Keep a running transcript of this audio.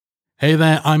Hey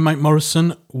there, I'm Mike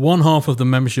Morrison, one half of the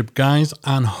Membership Guys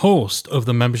and host of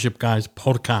the Membership Guys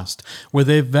podcast with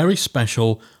a very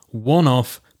special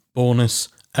one-off bonus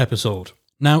episode.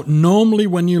 Now, normally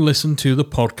when you listen to the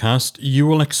podcast, you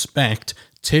will expect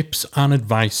tips and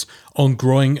advice on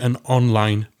growing an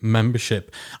online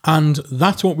membership. And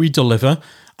that's what we deliver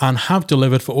and have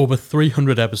delivered for over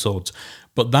 300 episodes.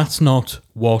 But that's not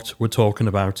what we're talking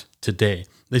about today.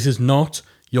 This is not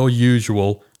your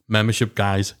usual Membership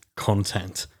Guys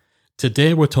content.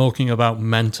 Today we're talking about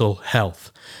mental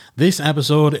health. This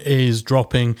episode is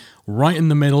dropping right in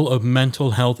the middle of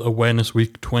Mental Health Awareness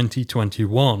Week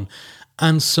 2021.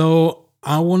 And so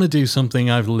I want to do something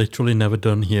I've literally never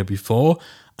done here before,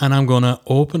 and I'm going to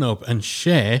open up and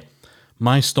share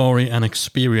my story and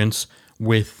experience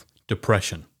with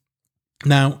depression.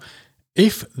 Now,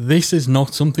 if this is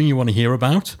not something you want to hear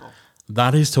about,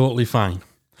 that is totally fine.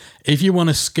 If you want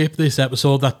to skip this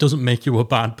episode, that doesn't make you a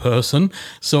bad person.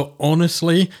 So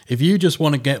honestly, if you just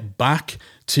want to get back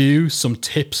to some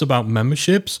tips about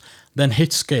memberships, then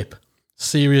hit skip.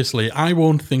 Seriously, I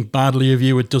won't think badly of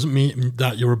you. It doesn't mean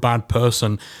that you're a bad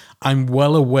person. I'm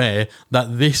well aware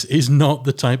that this is not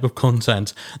the type of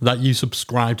content that you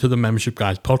subscribe to the Membership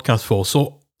Guys podcast for.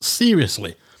 So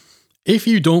seriously, if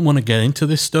you don't want to get into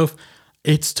this stuff,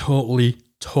 it's totally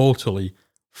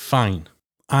fine.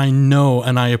 I know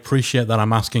and I appreciate that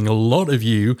I'm asking a lot of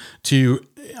you to,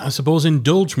 I suppose,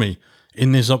 indulge me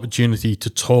in this opportunity to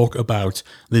talk about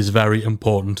this very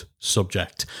important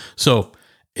subject. So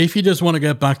if you just want to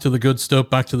get back to the good stuff,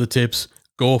 back to the tips,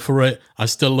 go for it. I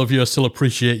still love you. I still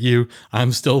appreciate you.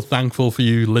 I'm still thankful for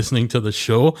you listening to the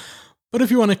show. But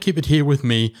if you want to keep it here with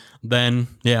me, then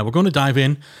yeah, we're going to dive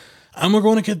in. And we're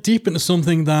going to get deep into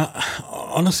something that,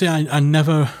 honestly, I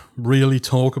never really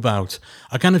talk about.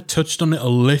 I kind of touched on it a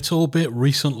little bit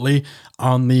recently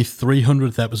on the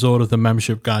 300th episode of the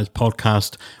Membership Guys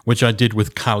podcast, which I did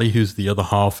with Callie, who's the other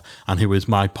half and who is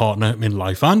my partner in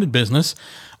life and in business.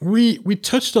 We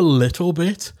touched a little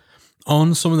bit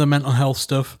on some of the mental health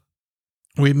stuff.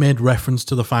 We made reference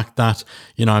to the fact that,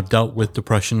 I've dealt with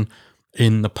depression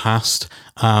in the past.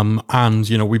 And,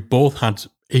 we both had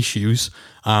issues,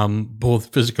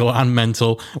 both physical and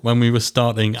mental, when we were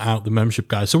starting out the Membership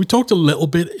Guys. So we talked a little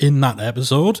bit in that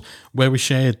episode where we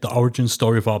shared the origin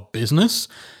story of our business,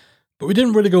 but we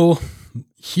didn't really go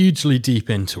hugely deep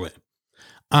into it.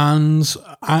 And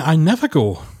I never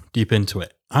go deep into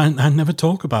it. I never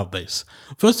talk about this.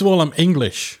 First of all, I'm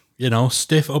English,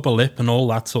 stiff upper lip and all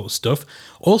that sort of stuff.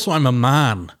 Also, I'm a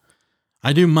man.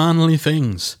 I do manly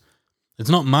things. It's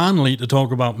not manly to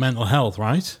talk about mental health,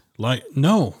 right?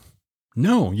 No,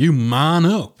 you man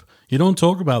up. You don't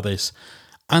talk about this.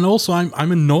 And also,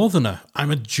 I'm a northerner. I'm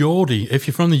a Geordie. If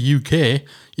you're from the UK,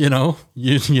 you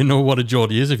know what a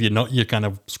Geordie is. If you're not, you're kind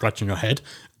of scratching your head.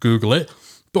 Google it.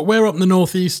 But we're up in the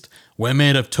northeast. We're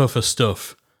made of tougher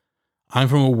stuff. I'm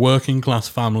from a working class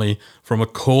family, from a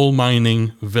coal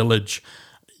mining village.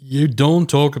 You don't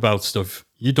talk about stuff.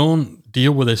 You don't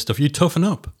deal with this stuff. You toughen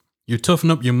up. You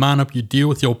toughen up, you man up, you deal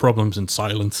with your problems in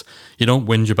silence. You don't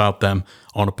whinge about them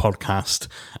on a podcast.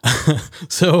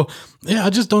 So, yeah, I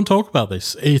just don't talk about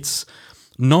this. It's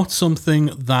not something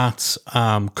that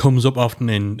comes up often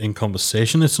in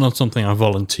conversation. It's not something I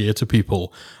volunteer to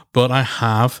people. But I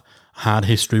have had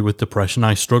history with depression.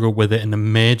 I struggled with it in a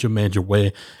major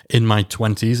way in my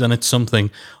 20s. And it's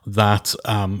something that,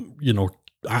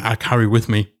 I carry with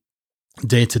me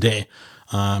day to day.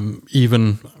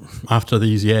 Even after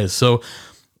these years. So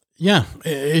yeah,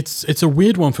 it's a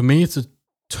weird one for me. It's a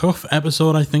tough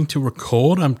episode, I think, to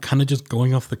record. I'm kind of just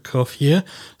going off the cuff here.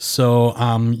 So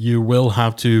you will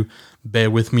have to bear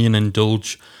with me and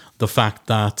indulge the fact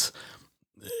that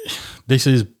this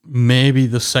is maybe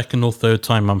the second or third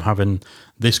time I'm having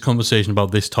this conversation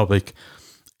about this topic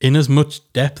in as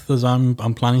much depth as I'm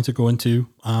planning to go into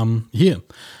here.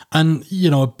 And,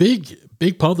 a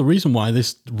big part of the reason why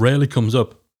this rarely comes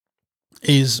up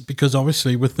is because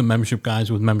obviously with the Membership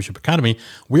Guys, with Membership Academy,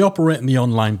 we operate in the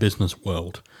online business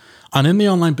world. And in the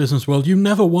online business world, you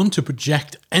never want to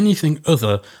project anything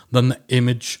other than the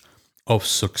image of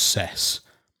success,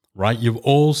 right? You've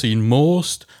all seen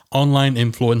most online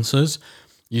influencers.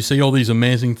 You see all these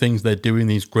amazing things they're doing,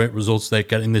 these great results, they're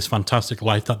getting this fantastic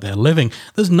life that they're living.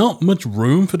 There's not much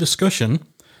room for discussion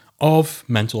of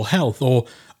mental health or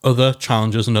other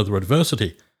challenges and other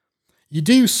adversity. You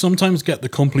do sometimes get the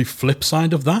complete flip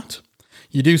side of that.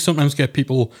 You do sometimes get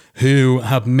people who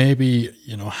have maybe,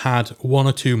 had one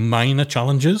or two minor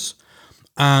challenges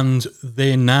and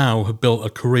they now have built a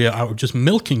career out of just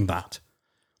milking that.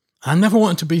 I never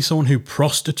wanted to be someone who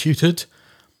prostituted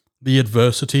the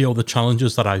adversity or the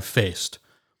challenges that I've faced.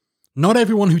 Not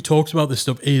everyone who talks about this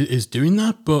stuff is doing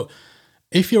that, but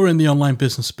if you're in the online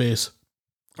business space,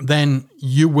 then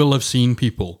you will have seen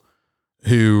people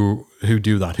who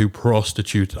do that, who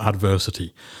prostitute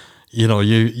adversity.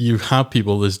 You have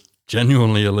people, there's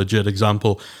genuinely a legit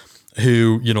example,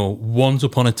 who, once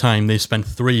upon a time, they spent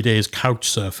 3 days couch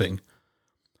surfing,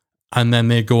 and then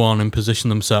they go on and position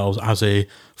themselves as a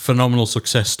phenomenal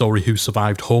success story who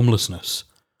survived homelessness.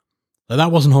 Now,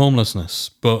 that wasn't homelessness,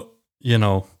 but,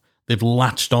 they've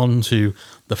latched on to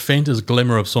the faintest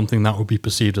glimmer of something that would be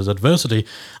perceived as adversity,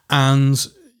 and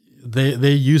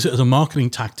they use it as a marketing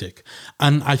tactic.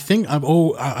 And I think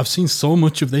I've seen so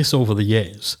much of this over the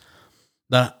years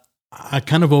that I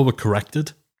kind of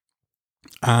overcorrected,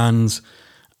 and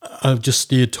I've just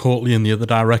steered totally in the other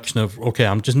direction of, okay,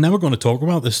 I'm just never going to talk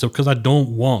about this stuff because I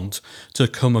don't want to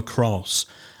come across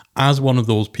as one of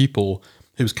those people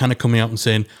who's kind of coming out and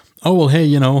saying, oh, well,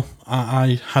 hey,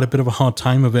 I had a bit of a hard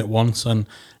time of it once, and,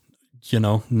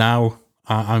 now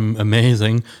I'm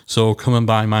amazing, so come and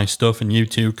buy my stuff and you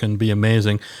too can be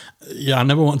amazing. Yeah, I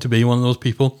never want to be one of those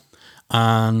people.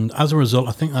 And as a result,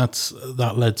 I think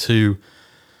that led to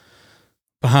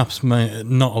perhaps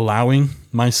not allowing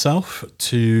myself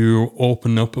to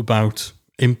open up about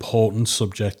important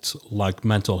subjects like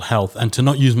mental health, and to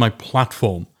not use my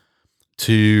platform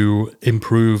to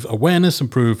improve awareness,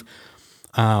 improve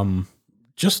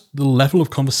just the level of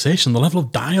conversation, the level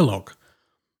of dialogue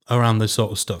around this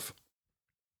sort of stuff.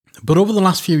 But over the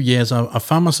last few years, I've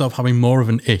found myself having more of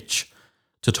an itch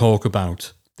to talk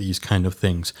about these kind of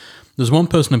things. There's one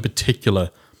person in particular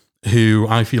who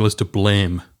I feel is to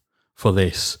blame for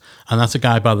this, and that's a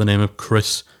guy by the name of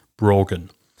Chris Brogan.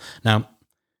 Now,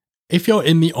 if you're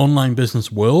in the online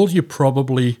business world, you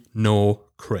probably know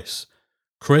Chris.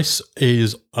 Chris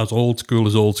is as old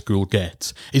school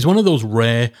gets. He's one of those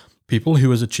rare people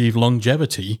who has achieved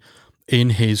longevity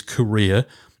in his career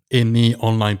in the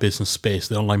online business space,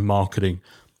 the online marketing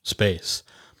space.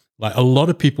 Like a lot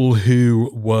of people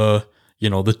who were,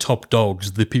 the top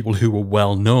dogs, the people who were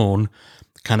well known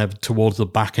kind of towards the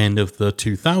back end of the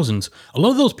 2000s, a lot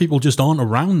of those people just aren't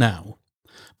around now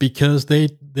because they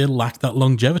lacked that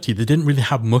longevity. They didn't really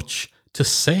have much to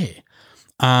say.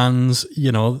 And,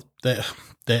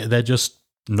 they're just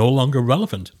no longer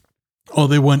relevant, or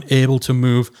they weren't able to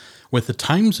move with the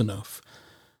times enough.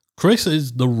 Chris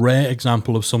is the rare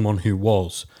example of someone who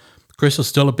was. Chris is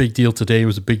still a big deal today. He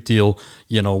was a big deal,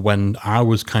 when I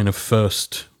was kind of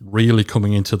first really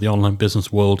coming into the online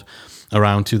business world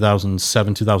around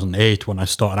 2007, 2008, when I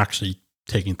started actually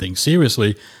taking things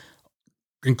seriously.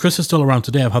 And Chris is still around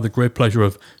today. I've had the great pleasure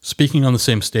of speaking on the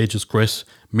same stage as Chris,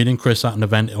 meeting Chris at an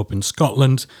event up in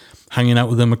Scotland, hanging out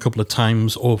with him a couple of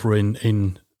times over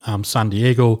in San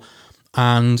Diego.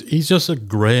 And he's just a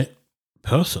great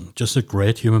person, just a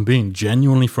great human being,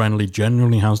 genuinely friendly,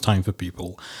 genuinely has time for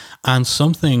people. And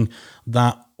something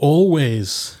that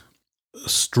always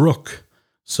struck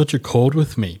such a chord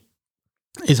with me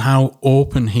is how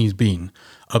open he's been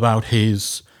about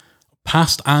his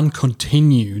past and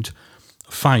continued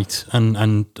fight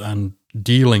and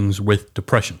dealings with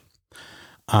depression.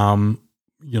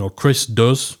 Chris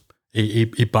does.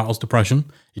 He battles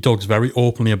depression. He talks very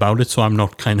openly about it, so I'm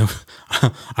not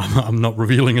I'm not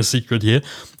revealing a secret here.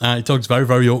 He talks very,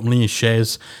 very openly. He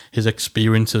shares his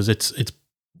experiences. It's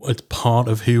part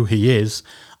of who he is,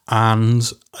 and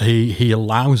he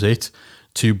allows it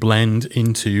to blend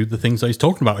into the things that he's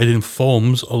talking about. It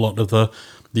informs a lot of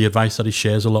the advice that he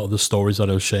shares, a lot of the stories that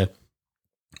he'll share.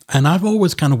 And I've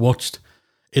always kind of watched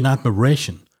in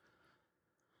admiration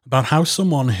about how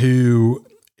someone who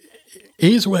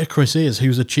is where Chris is,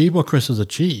 who's achieved what Chris has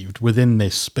achieved within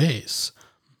this space,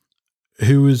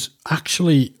 who is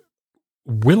actually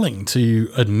willing to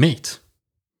admit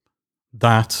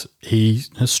that he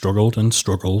has struggled and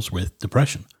struggles with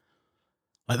depression.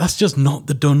 Like, that's just not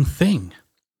the done thing.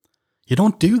 You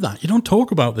don't do that. You don't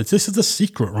talk about this. This is a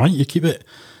secret, right? You keep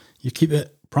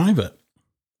it private.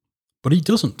 But he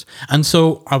doesn't. And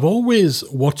so I've always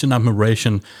watched in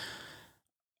admiration,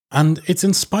 and it's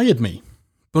inspired me.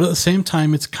 But at the same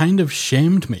time, it's kind of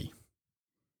shamed me.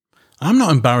 I'm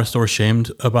not embarrassed or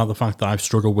ashamed about the fact that I've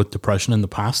struggled with depression in the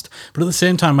past, but at the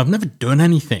same time, I've never done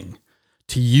anything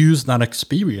to use that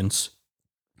experience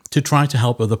to try to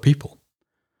help other people.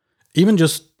 Even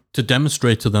just to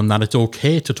demonstrate to them that it's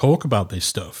okay to talk about this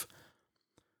stuff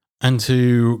and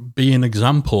to be an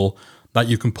example that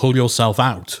you can pull yourself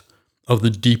out of the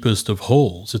deepest of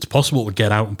holes. It's possible to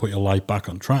get out and put your life back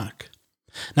on track.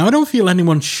 Now, I don't feel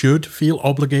anyone should feel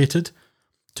obligated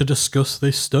to discuss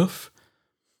this stuff.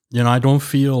 I don't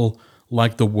feel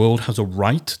like the world has a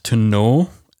right to know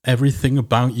everything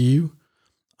about you.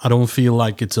 I don't feel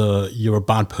like you're a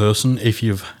bad person if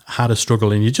you've had a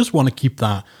struggle and you just want to keep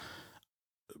that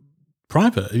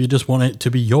private. You just want it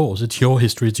to be yours. It's your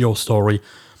history. It's your story.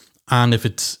 And if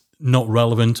it's not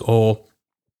relevant or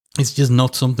it's just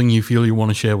not something you feel you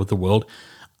want to share with the world,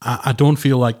 I don't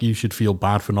feel like you should feel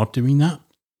bad for not doing that.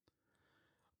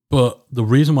 But the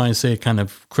reason why I say kind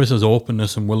of Chris's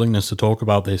openness and willingness to talk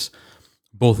about this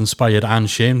both inspired and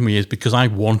shamed me is because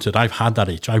I've had that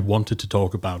itch. I wanted to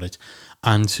talk about it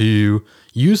and to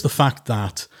use the fact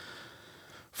that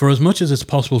for as much as it's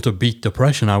possible to beat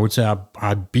depression, I would say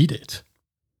I beat it,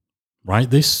 right?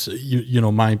 This,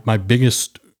 my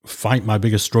biggest fight, my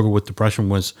biggest struggle with depression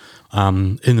was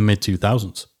in the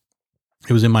mid-2000s.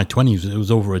 It was in my 20s. It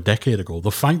was over a decade ago. The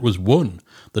fight was won.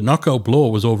 The knockout blow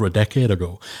was over a decade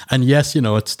ago. And yes,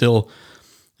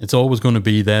 it's always going to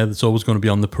be there. It's always going to be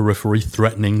on the periphery,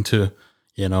 threatening to,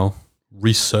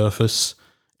 resurface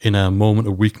in a moment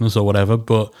of weakness or whatever.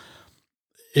 But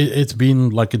it's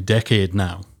been like a decade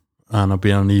now, and I've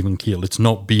been on an even keel. It's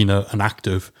not been an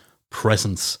active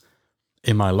presence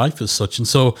in my life as such. And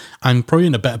so I'm probably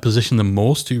in a better position than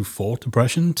most who fought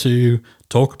depression to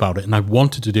talk about it. And I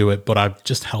wanted to do it, but I've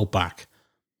just held back.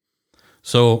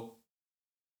 So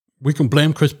we can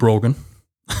blame Chris Brogan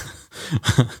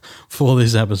for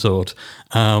this episode.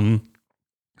 What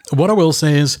I will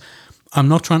say is I'm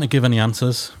not trying to give any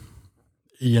answers.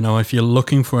 If you're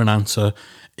looking for an answer,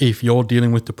 if you're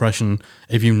dealing with depression,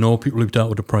 if you know people who've dealt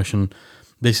with depression,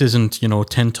 this isn't,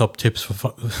 10 top tips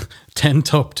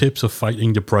of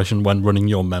fighting depression when running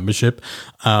your membership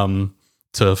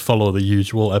to follow the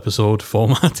usual episode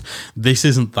format. This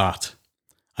isn't that.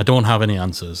 I don't have any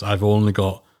answers. I've only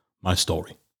got my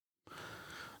story.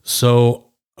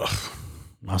 So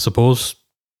I suppose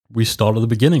we start at the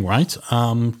beginning, right?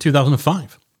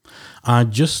 2005. I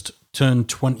just turned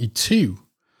 22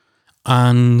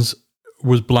 and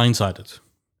was blindsided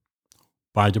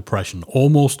by depression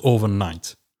almost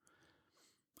overnight.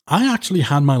 I actually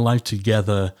had my life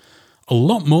together a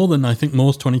lot more than I think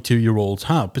most 22-year-olds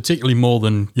have, particularly more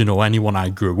than, anyone I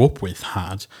grew up with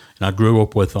had. And I grew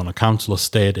up with on a council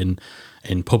estate in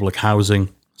public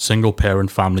housing, single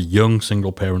parent family, young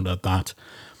single parent at that.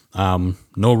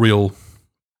 No real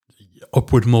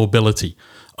upward mobility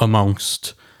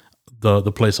amongst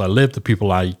the place I lived, the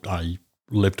people I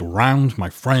lived around, my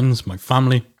friends, my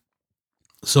family.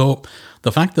 So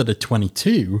the fact that at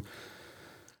 22,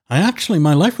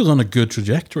 my life was on a good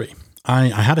trajectory. I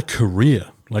had a career.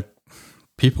 Like,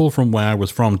 people from where I was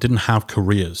from didn't have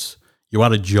careers. You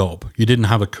had a job. You didn't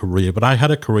have a career, but I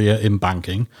had a career in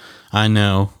banking. I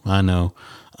know.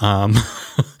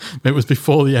 It was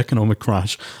before the economic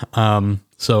crash.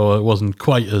 So it wasn't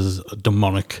quite as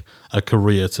demonic a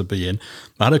career to be in.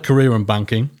 I had a career in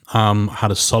banking,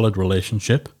 had a solid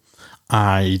relationship.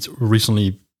 I'd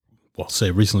recently,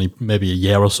 maybe a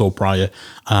year or so prior,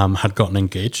 had gotten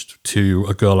engaged to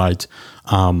a girl I'd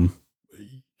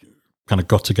kind of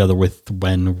got together with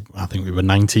when I think we were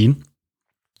 19.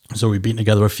 So we'd been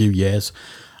together a few years.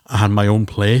 I had my own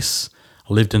place.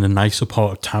 I lived in a nicer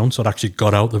part of town, so I'd actually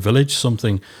got out the village,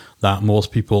 something that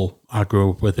most people I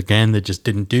grew up with, again, they just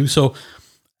didn't do. So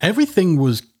everything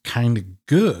was kind of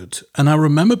good. And I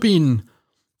remember being,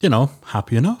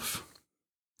 happy enough.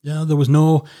 Yeah, there was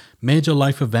no major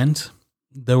life event.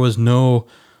 There was no,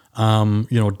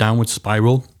 downward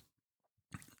spiral.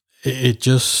 It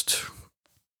just,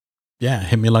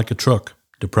 hit me like a truck,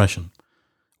 depression.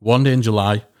 One day in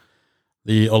July,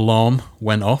 the alarm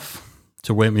went off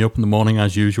to wake me up in the morning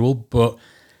as usual. But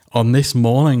on this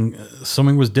morning,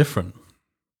 something was different.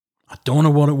 I don't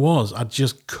know what it was. I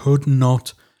just could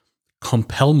not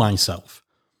compel myself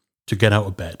to get out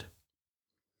of bed.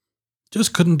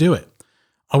 Just couldn't do it.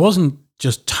 I wasn't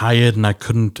just tired and I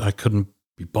couldn't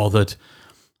be bothered.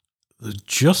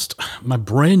 Just my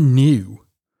brain knew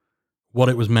what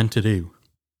it was meant to do.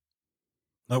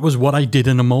 That was what I did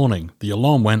in the morning. The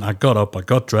alarm went, I got up, I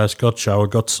got dressed, got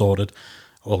showered, got sorted,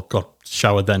 or got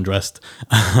showered then dressed,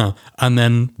 and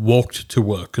then walked to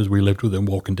work because we lived within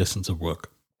walking distance of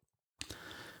work.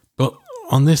 But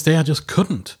on this day, I just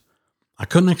couldn't. I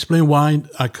couldn't explain why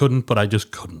I couldn't, but I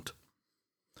just couldn't.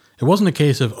 It wasn't a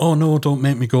case of, oh no, don't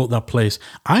make me go to that place.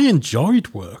 I enjoyed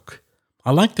work.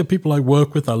 I liked the people I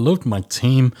work with. I loved my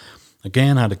team.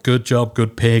 Again, I had a good job,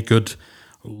 good pay, good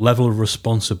level of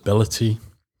responsibility.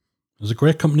 It was a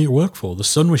great company to work for. The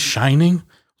sun was shining.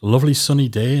 A lovely sunny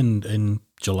day in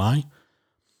July.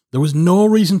 There was no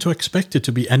reason to expect it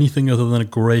to be anything other than a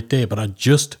great day, but I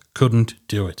just couldn't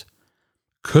do it.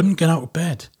 Couldn't get out of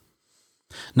bed.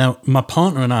 Now, my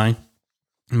partner and I,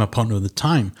 my partner at the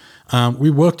time,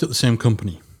 we worked at the same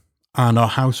company. and our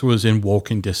house was in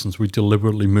walking distance. We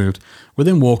deliberately moved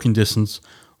within walking distance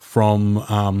from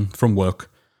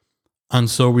work. And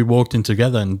so we walked in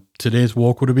together, and today's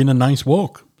walk would have been a nice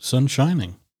walk, sun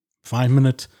shining, 5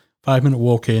 minute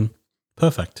walk in,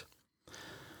 perfect.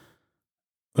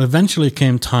 Eventually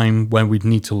came time when we'd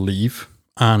need to leave,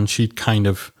 and she'd kind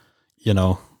of,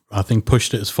 I think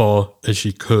pushed it as far as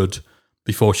she could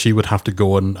before she would have to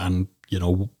go and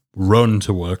run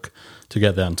to work to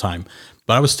get there on time.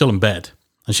 But I was still in bed,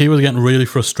 and she was getting really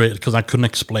frustrated because I couldn't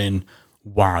explain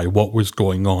what was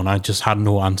going on. I just had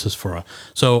no answers for her.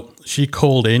 So she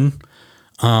called in,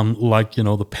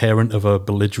 the parent of a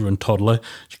belligerent toddler.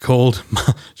 She called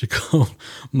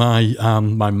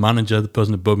my manager, the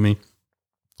person above me,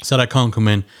 said I can't come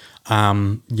in.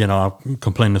 I'm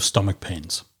complaining of stomach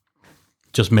pains.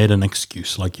 Just made an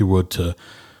excuse like you would to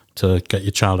get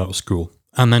your child out of school.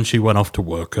 And then she went off to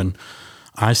work, and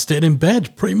I stayed in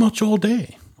bed pretty much all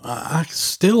day. I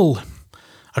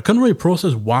couldn't really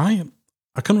process why.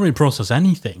 I couldn't really process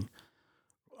anything.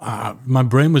 My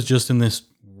brain was just in this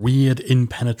weird,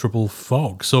 impenetrable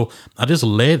fog. So I just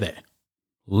lay there,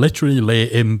 literally lay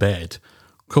in bed.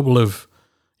 A couple of,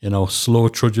 slow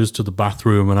trudges to the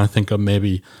bathroom, and I think I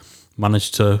maybe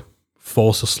managed to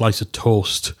force a slice of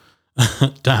toast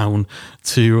down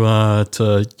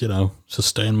to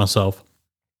sustain myself.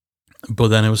 But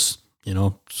then it was,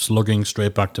 slugging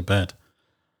straight back to bed.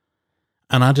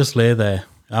 And I just lay there.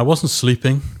 I wasn't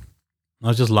sleeping. I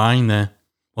was just lying there.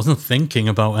 Wasn't thinking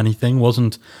about anything.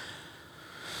 Wasn't,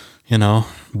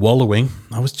 wallowing.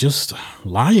 I was just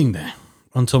lying there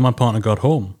until my partner got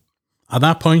home. At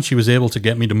that point, she was able to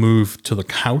get me to move to the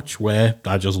couch where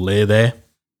I just lay there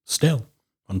still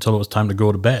until it was time to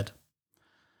go to bed.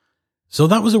 So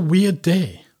that was a weird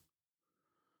day.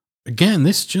 Again,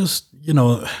 this just,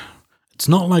 it's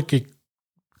not like it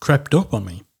crept up on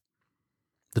me.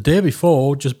 The day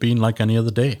before just been like any other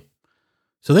day.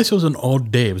 So this was an odd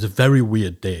day. It was a very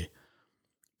weird day.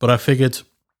 But I figured,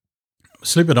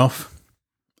 sleep it off,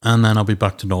 and then I'll be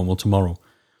back to normal tomorrow.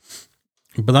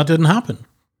 But that didn't happen.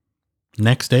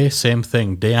 Next day, same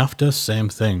thing. Day after, same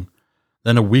thing.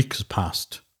 Then a week has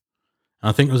passed. And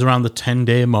I think it was around the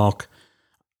 10-day mark,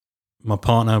 my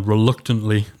partner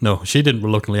she didn't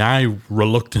reluctantly, I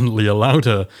reluctantly allowed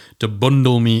her to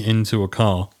bundle me into a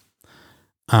car.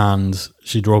 And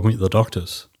she drove me to the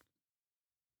doctor's.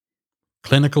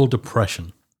 Clinical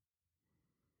depression.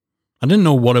 I didn't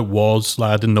know what it was.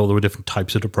 I didn't know there were different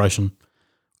types of depression.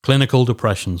 Clinical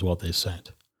depression is what they said.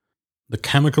 The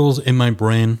chemicals in my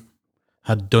brain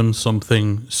had done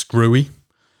something screwy,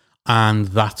 and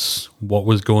that's what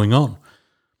was going on.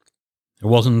 It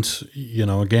wasn't,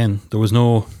 again, there's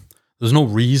no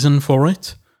reason for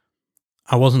it.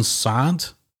 I wasn't sad.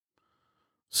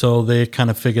 So they kind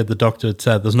of figured, the doctor had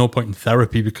said, there's no point in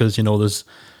therapy because,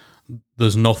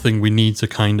 there's nothing we need to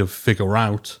kind of figure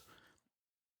out.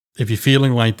 If you're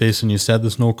feeling like this and you said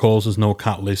there's no cause, there's no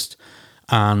catalyst,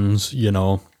 and,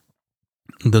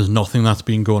 there's nothing that's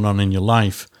been going on in your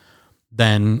life,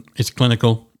 then it's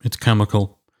clinical, it's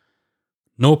chemical.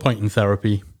 No point in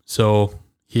therapy. So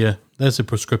there's a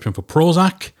prescription for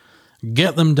Prozac.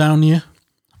 Get them down here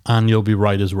and you'll be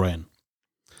right as rain.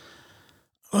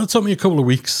 Well, it took me a couple of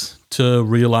weeks to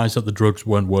realize that the drugs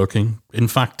weren't working. In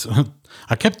fact,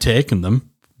 I kept taking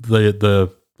them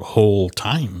the whole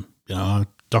time.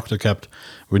 Doctor kept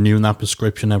renewing that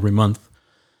prescription every month.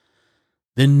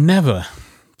 They never,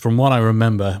 from what I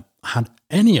remember, had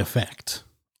any effect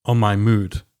on my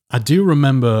mood. I do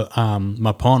remember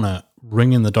my partner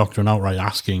ringing the doctor and outright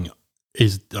asking,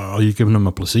 are you giving him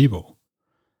a placebo?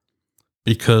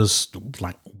 Because,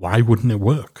 why wouldn't it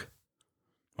work?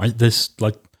 Right?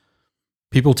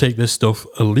 People take this stuff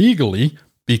illegally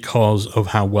because of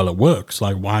how well it works.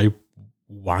 Why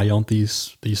aren't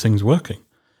these things working?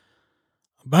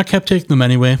 But I kept taking them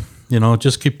anyway.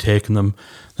 Just keep taking them.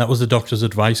 That was the doctor's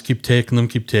advice. Keep taking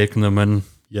them, and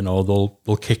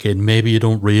they'll kick in. Maybe you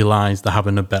don't realize they're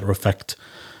having a better effect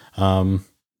than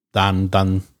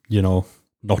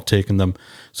not taking them.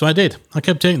 So I did. I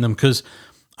kept taking them because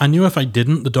I knew if I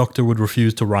didn't, the doctor would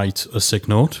refuse to write a sick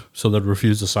note, so they'd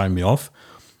refuse to sign me off.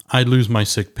 I'd lose my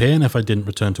sick pay, and if I didn't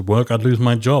return to work, I'd lose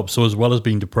my job. So as well as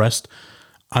being depressed,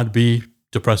 I'd be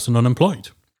depressed and unemployed.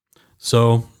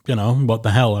 So, what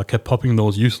the hell? I kept popping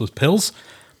those useless pills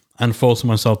and forcing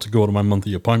myself to go to my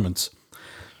monthly appointments.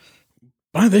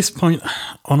 By this point,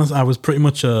 honestly, I was pretty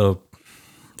much a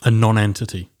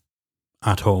non-entity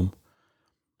at home.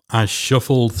 I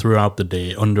shuffled throughout the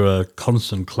day under a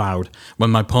constant cloud. When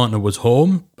my partner was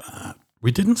home,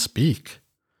 we didn't speak.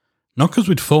 Not because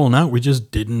we'd fallen out, we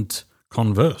just didn't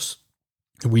converse.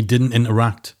 We didn't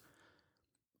interact.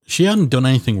 she hadn't done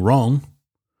anything wrong.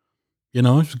 You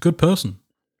know, she's a good person.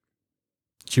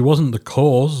 She wasn't the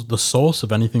cause, the source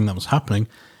of anything that was happening.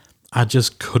 I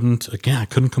just couldn't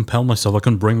compel myself. I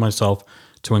couldn't bring myself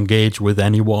to engage with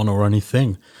anyone or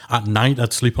anything. At night,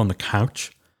 I'd sleep on the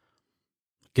couch.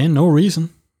 Again, no reason.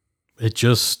 That's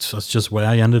just where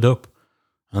I ended up.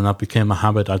 And that became a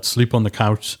habit. I'd sleep on the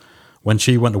couch. When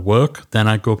she went to work, then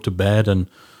I'd go up to bed, and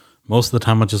most of the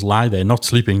time I'd just lie there, not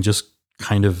sleeping, just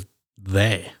kind of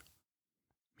there.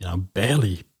 You know,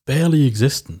 barely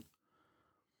existing.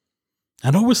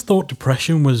 I'd always thought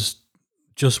depression was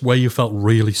just where you felt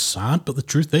really sad, but the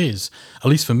truth is, at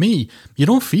least for me, you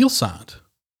don't feel sad.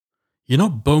 You're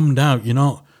not bummed out. You're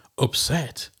not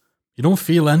upset. You don't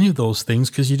feel any of those things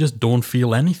because you just don't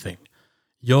feel anything.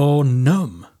 You're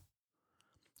numb.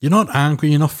 You're not angry,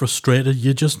 you're not frustrated,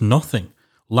 you're just nothing.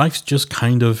 Life's just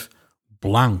kind of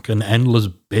blank and endless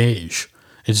beige.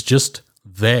 It's just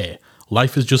there.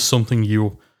 Life is just something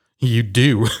you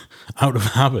do out of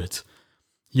habit.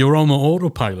 You're on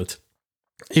autopilot.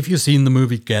 If you've seen the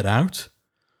movie Get Out,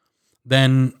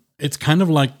 then it's kind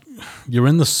of like you're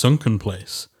in the sunken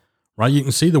place, right? You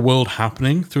can see the world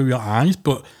happening through your eyes,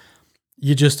 but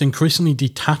you're just increasingly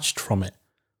detached from it.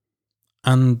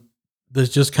 And there's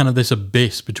just kind of this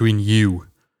abyss between you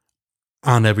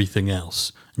and everything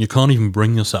else. And you can't even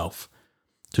bring yourself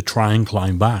to try and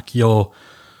climb back. You're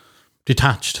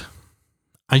detached,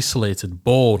 isolated,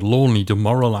 bored, lonely,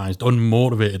 demoralized,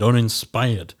 unmotivated,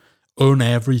 uninspired,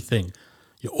 everything.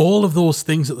 You're all of those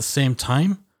things at the same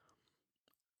time.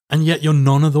 And yet you're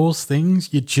none of those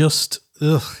things. You're just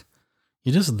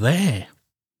there.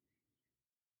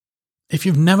 If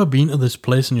you've never been to this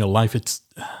place in your life, it's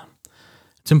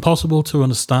impossible to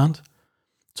understand.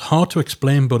 It's hard to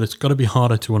explain, but it's got to be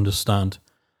harder to understand.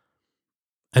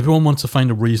 Everyone wants to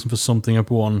find a reason for something.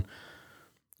 Everyone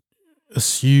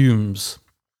assumes,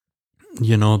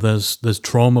 there's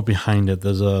trauma behind it.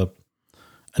 There's an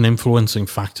influencing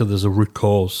factor. There's a root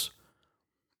cause.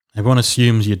 Everyone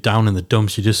assumes you're down in the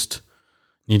dumps. You just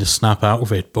need to snap out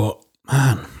of it. But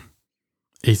man,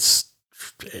 it's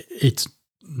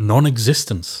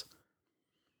non-existence.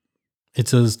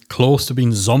 It's as close to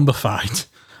being zombified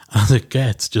as it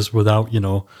gets, just without,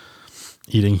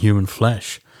 eating human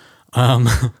flesh.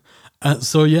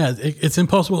 So yeah, it's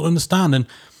impossible to understand. And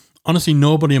honestly,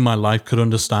 nobody in my life could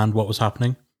understand what was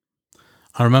happening.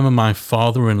 I remember my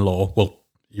father-in-law, well,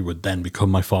 he would then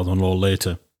become my father-in-law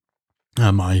later,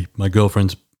 my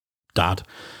girlfriend's dad.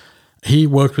 He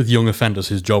worked with young offenders.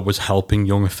 His job was helping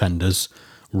young offenders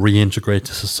reintegrate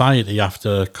to society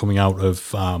after coming out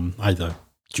of either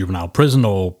juvenile prison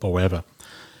or whatever.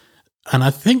 And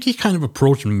I think he kind of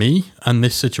approached me and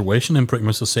this situation in pretty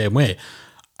much the same way.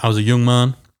 I was a young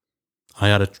man. I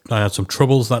had some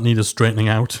troubles that needed straightening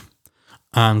out.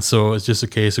 And so it's just a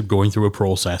case of going through a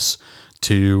process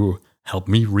to help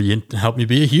me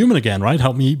be a human again, right?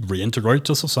 Help me reintegrate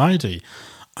to society.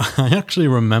 I actually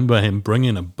remember him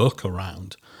bringing a book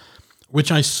around,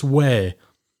 which I swear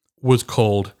was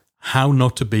called How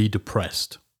Not to Be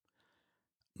Depressed.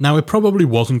 Now, it probably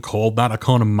wasn't called that. I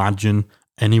can't imagine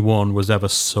anyone was ever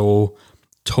so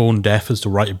tone deaf as to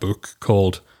write a book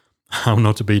called How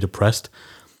Not to Be Depressed.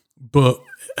 But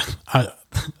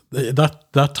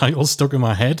that title stuck in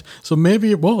my head, so maybe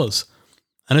it was.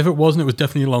 And if it wasn't, it was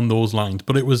definitely along those lines.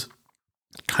 But it was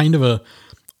kind of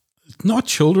not a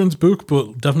children's book,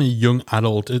 but definitely a young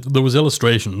adult. There was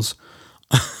illustrations,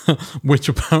 which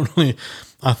apparently,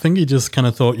 I think he just kind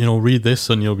of thought, read this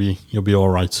and you'll be all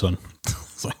right, son.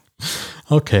 It's like,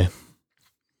 okay.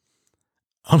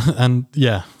 And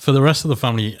yeah, for the rest of the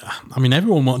family, I mean,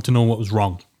 everyone wanted to know what was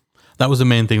wrong. That was the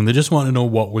main thing. They just wanted to know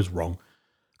what was wrong.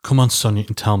 Come on, son, you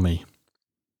can tell me.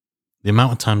 The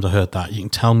amount of times I heard that, you can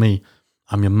tell me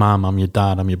I'm your mum, I'm your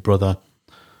dad, I'm your brother.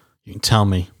 You can tell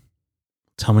me.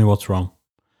 Tell me what's wrong.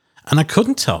 And I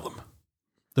couldn't tell them.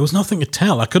 There was nothing to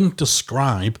tell. I couldn't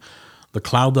describe the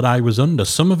cloud that I was under.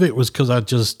 Some of it was because I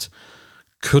just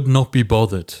could not be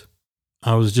bothered.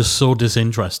 I was just so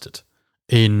disinterested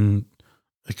in,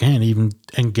 again, even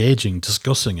engaging,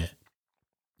 discussing it.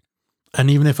 And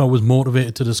even if I was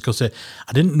motivated to discuss it,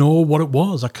 I didn't know what it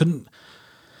was. I couldn't,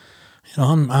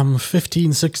 I'm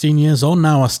 15, 16 years old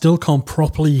now. I still can't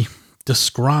properly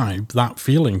describe that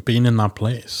feeling, being in that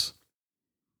place.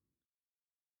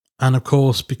 And of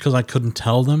course, because I couldn't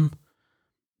tell them,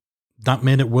 that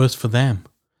made it worse for them.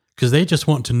 Because they just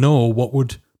want to know what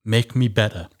would make me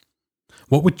better.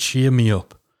 What would cheer me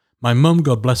up. My mum,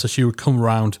 God bless her, she would come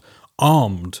around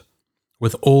armed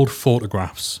with old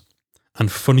photographs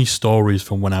and funny stories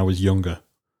from when I was younger,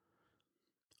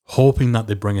 hoping that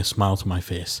they'd bring a smile to my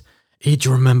face. Hey, do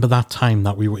you remember that time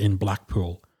that we were in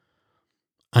Blackpool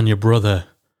and your brother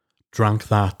drank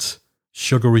that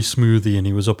sugary smoothie and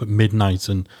he was up at midnight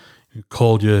and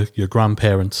called your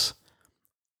grandparents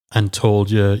and told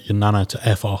your nana to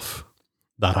F off.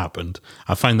 That happened.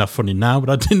 I find that funny now, but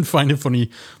I didn't find it funny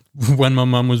when my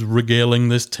mum was regaling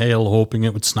this tale, hoping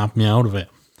it would snap me out of it.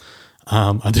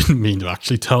 I didn't mean to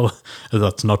actually tell.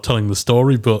 That's not telling the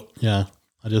story, but yeah,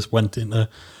 I just went into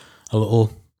a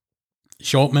little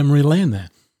short memory lane there.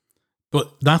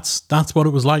 But that's what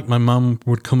it was like. My mum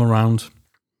would come around,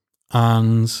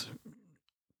 and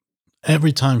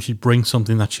every time she'd bring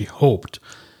something that she hoped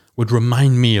would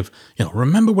remind me of,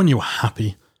 remember when you were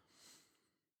happy?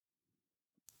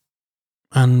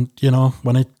 And,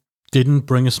 when it didn't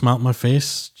bring a smile to my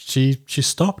face, she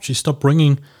stopped. She stopped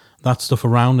bringing that stuff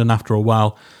around, and after a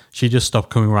while, she just stopped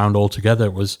coming around altogether.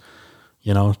 It was,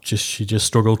 she just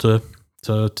struggled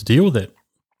to deal with it.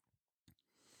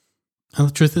 And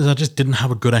the truth is, I just didn't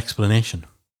have a good explanation.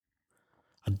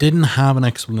 I didn't have an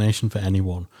explanation for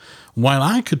anyone. While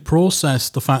I could process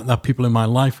the fact that people in my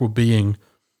life were being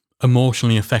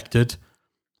emotionally affected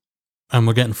and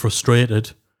were getting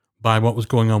frustrated by what was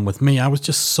going on with me, I was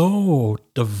just so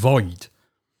devoid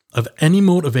of any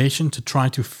motivation to try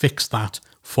to fix that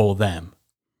for them.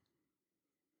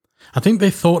 I think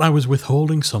they thought I was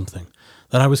withholding something,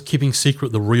 that I was keeping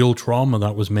secret the real trauma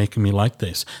that was making me like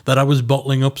this, that I was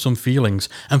bottling up some feelings,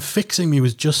 and fixing me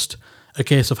was just a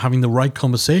case of having the right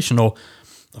conversation or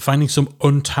finding some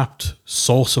untapped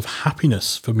source of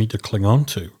happiness for me to cling on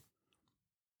to.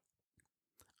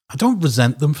 I don't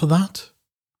resent them for that.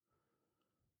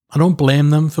 I don't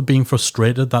blame them for being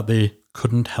frustrated that they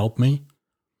couldn't help me.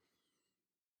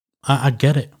 I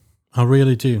get it. I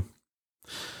really do.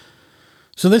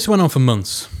 So this went on for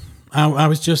months. I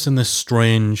was just in this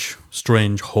strange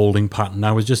holding pattern.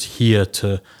 I was just here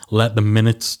to let the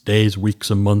minutes, days, weeks,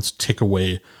 and months tick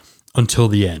away until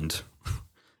the end.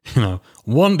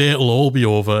 One day it'll all be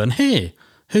over, and hey,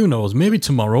 who knows, maybe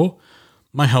tomorrow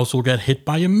my house will get hit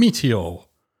by a meteor.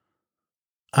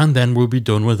 And then we'll be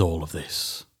done with all of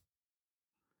this.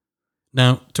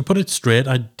 Now, to put it straight,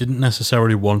 I didn't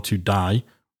necessarily want to die.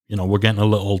 We're getting a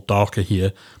little darker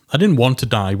here. I didn't want to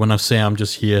die when I say I'm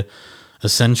just here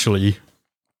essentially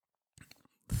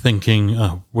thinking,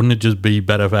 wouldn't it just be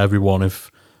better for everyone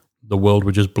if the world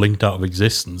were just blinked out of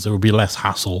existence? There would be less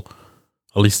hassle.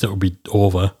 At least it would be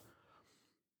over.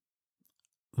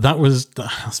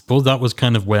 I suppose that was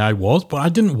kind of where I was, but I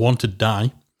didn't want to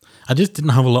die. I just didn't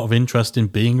have a lot of interest in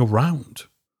being around.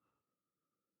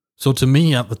 So to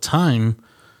me at the time,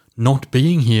 not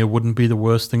being here wouldn't be the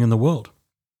worst thing in the world.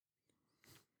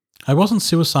 I wasn't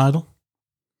suicidal.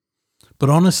 But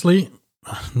honestly,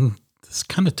 it's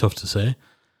kind of tough to say.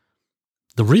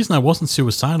 The reason I wasn't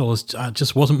suicidal is I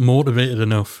just wasn't motivated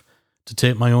enough to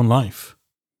take my own life.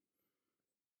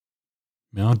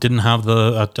 I didn't have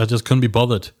I just couldn't be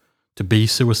bothered to be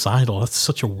suicidal. That's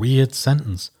such a weird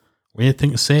sentence. Weird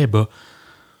thing to say, but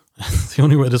it's the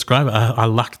only way to describe it. I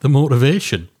lacked the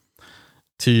motivation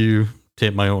to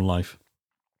take my own life.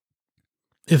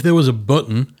 If there was a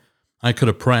button I could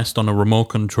have pressed on a remote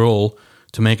control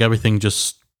to make everything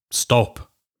just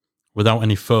stop without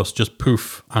any fuss, just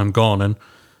poof, I'm gone and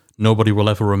nobody will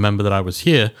ever remember that I was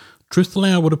here,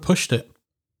 truthfully, I would have pushed it.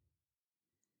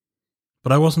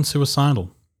 But I wasn't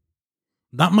suicidal.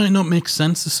 That might not make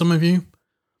sense to some of you,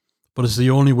 but it's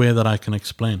the only way that I can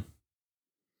explain.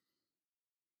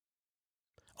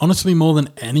 Honestly, more than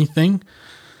anything,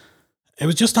 it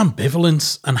was just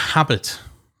ambivalence and habit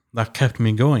that kept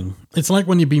me going. It's like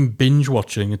when you've been binge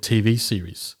watching a TV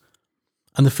series.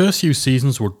 And the first few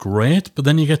seasons were great, but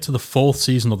then you get to the 4th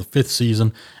season or the 5th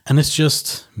season, and it's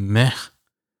just meh.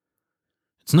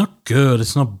 It's not good,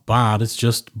 it's not bad, it's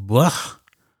just blah.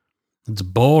 It's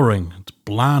boring, it's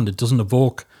bland, it doesn't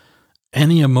evoke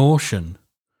any emotion.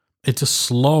 It's a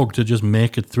slog to just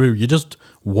make it through. You're just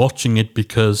watching it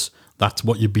because that's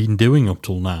what you've been doing up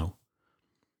till now.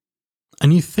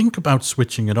 And you think about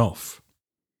switching it off.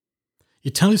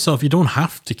 You tell yourself you don't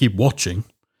have to keep watching.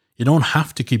 You don't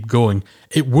have to keep going.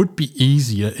 It would be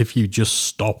easier if you just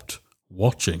stopped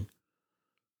watching.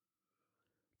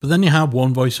 But then you have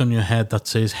one voice on your head that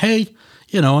says, hey,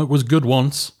 it was good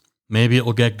once. Maybe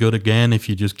it'll get good again if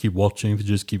you just keep watching, if you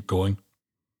just keep going.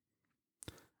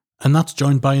 And that's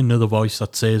joined by another voice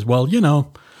that says, well, you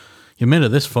made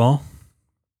it this far.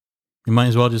 You might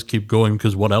as well just keep going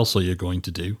because what else are you going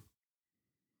to do?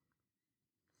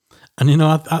 And,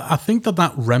 I think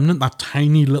that remnant, that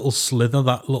tiny little slither,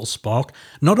 that little spark,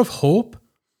 not of hope,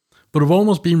 but of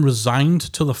almost being resigned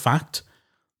to the fact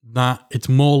that it's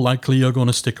more likely you're going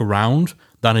to stick around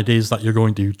than it is that you're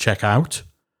going to check out.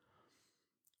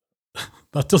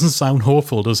 That doesn't sound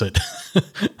hopeful, does it?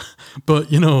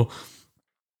 But, you know,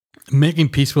 making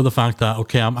peace with the fact that,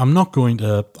 okay, I'm not going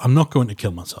to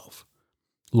kill myself.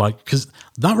 Like, because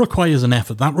that requires an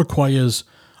effort. That requires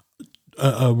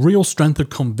a real strength of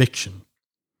conviction.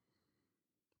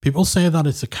 People say that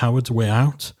it's a coward's way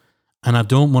out, and I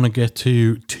don't want to get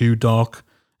too dark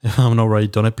if I haven't already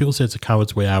done it. People say it's a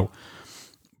coward's way out,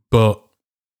 but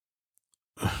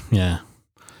yeah,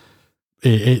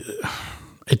 it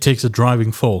takes a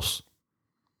driving force,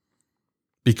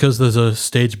 because there's a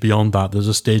stage beyond that. There's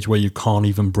a stage where you can't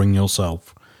even bring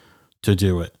yourself to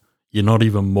do it. You're not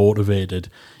even motivated.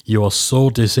 You are so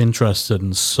disinterested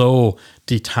and so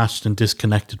detached and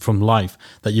disconnected from life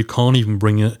that you can't even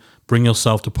bring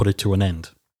yourself to put it to an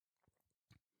end.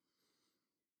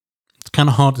 It's kind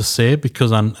of hard to say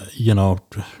because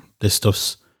this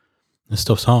stuff's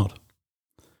hard.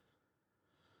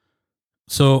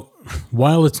 So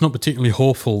while it's not particularly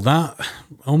hopeful, that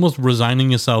almost resigning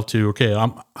yourself to, okay,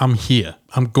 I'm here.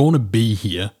 I'm going to be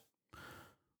here.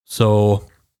 So,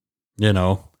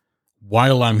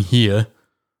 while I'm here,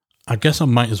 I guess I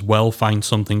might as well find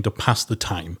something to pass the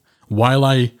time while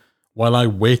I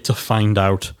wait to find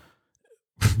out,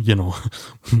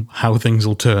 how things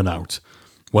will turn out,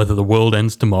 whether the world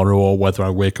ends tomorrow or whether I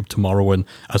wake up tomorrow and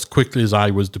as quickly as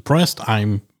I was depressed,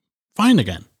 I'm fine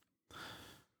again.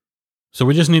 So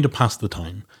we just need to pass the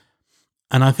time.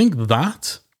 And I think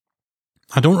that,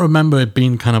 I don't remember it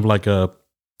being kind of like a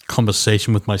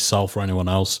conversation with myself or anyone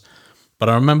else, but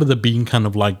I remember there being kind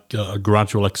of like a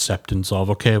gradual acceptance of,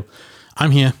 okay,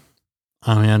 I'm here.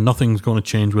 Nothing's going to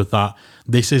change with that.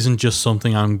 This isn't just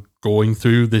something I'm going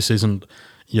through. This isn't,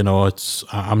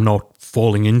 I'm not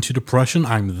falling into depression.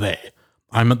 I'm there.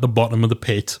 I'm at the bottom of the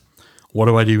pit. What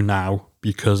do I do now?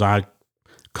 Because I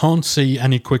can't see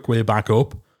any quick way back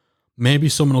up. Maybe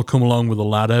someone will come along with a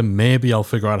ladder. Maybe I'll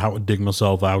figure out how to dig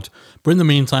myself out. But in the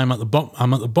meantime,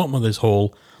 I'm at the bottom of this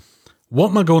hole. What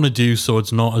am I going to do so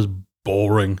it's not as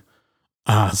boring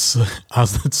as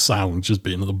that sounds, just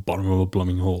being at the bottom of a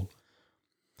blooming hole?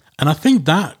 And I think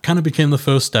that kind of became the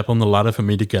first step on the ladder for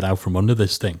me to get out from under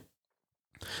this thing.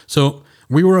 So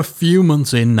we were a few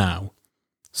months in now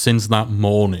since that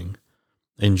morning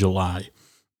in July.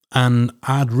 And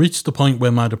I'd reached the point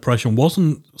where my depression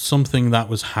wasn't something that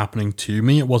was happening to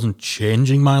me. It wasn't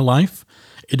changing my life.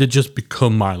 It had just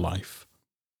become my life.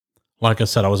 Like I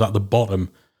said, I was at the bottom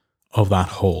of that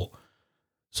hole.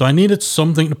 So I needed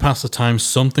something to pass the time,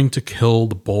 something to kill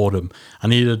the boredom. I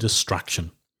needed a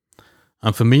distraction.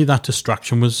 And for me, that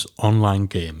distraction was online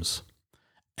games.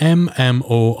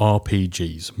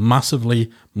 MMORPGs,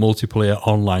 massively multiplayer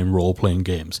online role-playing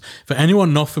games. For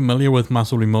anyone not familiar with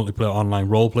massively multiplayer online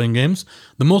role-playing games,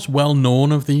 the most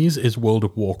well-known of these is World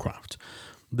of Warcraft.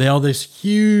 They are this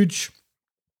huge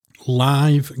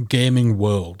live gaming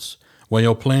worlds where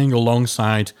you're playing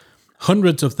alongside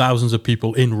hundreds of thousands of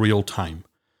people in real time,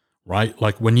 right?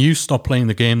 Like when you stop playing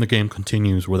the game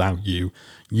continues without you.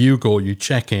 You go, you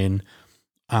check in,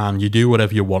 and you do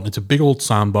whatever you want. It's a big old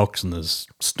sandbox, and there's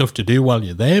stuff to do while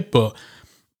you're there, but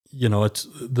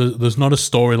there's not a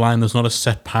storyline, there's not a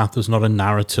set path, there's not a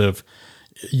narrative.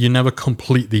 You never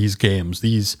complete these games.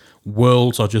 These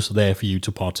worlds are just there for you to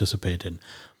participate in.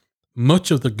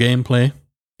 Much of the gameplay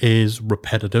is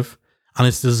repetitive, and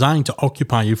it's designed to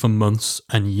occupy you for months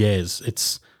and years.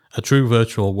 It's a true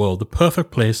virtual world, the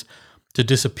perfect place to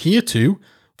disappear to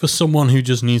for someone who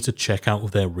just needs to check out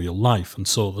of their real life. And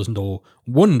so there's no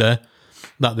wonder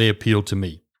that they appealed to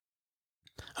me.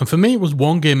 And for me, it was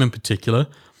one game in particular.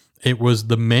 It was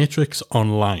The Matrix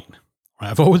Online.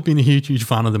 I've always been a huge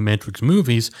fan of the Matrix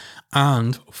movies,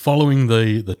 and following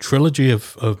the trilogy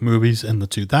of movies in the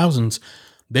 2000s,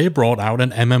 they brought out an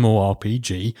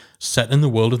MMORPG set in the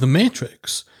world of the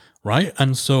Matrix, right?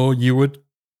 And so you would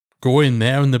go in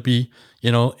there and there'd be,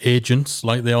 agents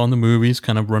like they are in the movies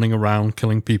kind of running around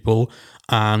killing people,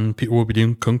 and people would be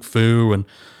doing kung fu and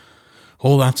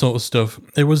all that sort of stuff.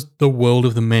 It was the world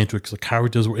of the Matrix. The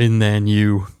characters were in there and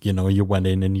you went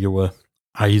in and you were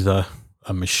either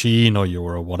a machine or you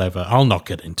were a whatever. I'll not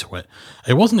get into it.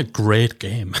 It wasn't a great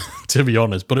game, to be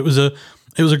honest, but it was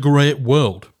a great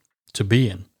world to be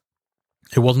in.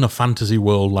 It wasn't a fantasy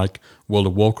world like World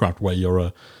of Warcraft where you're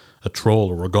a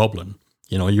troll or a goblin.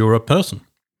 You're a person,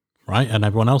 right? And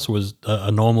everyone else was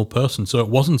a normal person. So it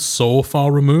wasn't so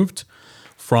far removed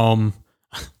from,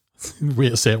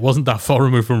 weird to say, it wasn't that far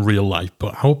removed from real life,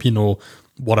 but I hope you know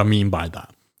what I mean by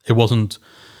that. It wasn't,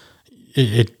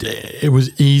 it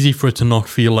was easy for it to not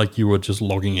feel like you were just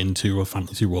logging into a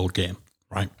fantasy world game,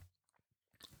 right?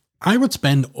 I would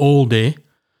spend all day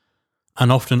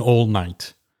and often all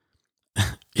night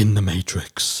in the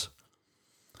Matrix.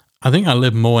 I think I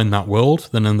lived more in that world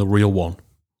than in the real one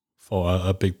for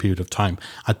a big period of time.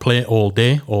 I'd play it all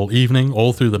day, all evening,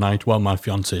 all through the night while my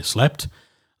fiancée slept.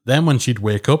 Then when she'd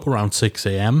wake up around 6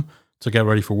 a.m. to get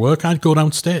ready for work, I'd go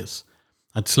downstairs.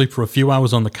 I'd sleep for a few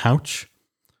hours on the couch.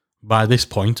 By this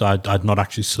point, I'd not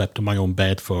actually slept in my own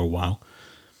bed for a while.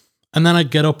 And then I'd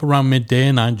get up around midday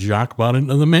and I'd jack back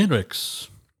into the Matrix.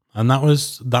 And that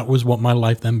was what my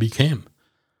life then became.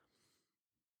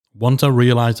 Once I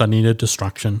realized I needed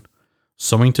distraction,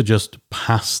 something to just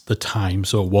pass the time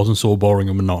so it wasn't so boring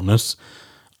and monotonous,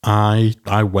 I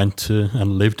went to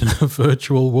and lived in a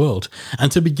virtual world.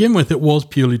 And to begin with, it was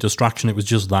purely distraction. It was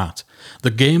just that.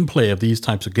 The gameplay of these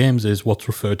types of games is what's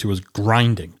referred to as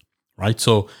grinding, right?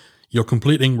 So you're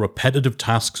completing repetitive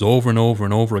tasks over and over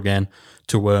and over again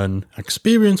to earn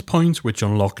experience points, which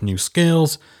unlock new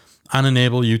skills and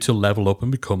enable you to level up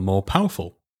and become more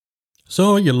powerful.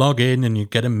 So you log in and you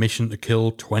get a mission to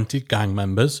kill 20 gang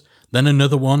members, then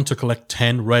another one to collect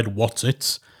 10 red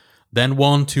Wotsits, then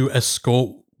one to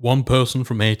escort one person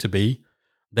from A to B.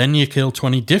 Then you kill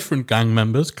 20 different gang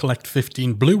members, collect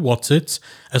 15 blue Wotsits,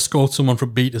 escort someone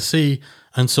from B to C,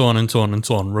 and so on and so on and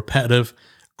so on. Repetitive,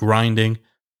 grinding.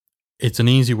 It's an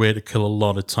easy way to kill a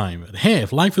lot of time. But hey,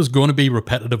 if life was going to be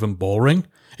repetitive and boring,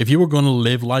 if you were going to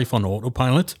live life on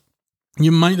autopilot,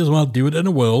 you might as well do it in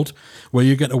a world where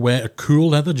you get to wear a cool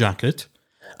leather jacket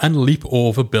and leap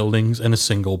over buildings in a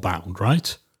single bound,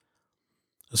 right?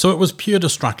 So it was pure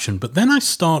distraction. But then I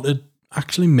started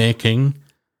actually making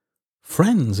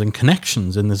friends and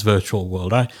connections in this virtual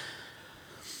world. I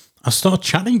started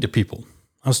chatting to people.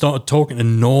 I started talking to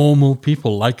normal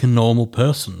people like a normal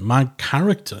person. My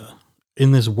character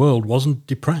in this world wasn't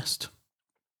depressed.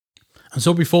 And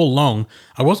so before long,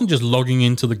 I wasn't just logging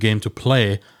into the game to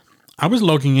play. I was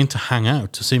logging in to hang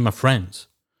out, to see my friends.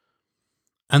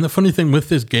 And the funny thing with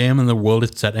this game and the world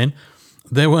it's set in,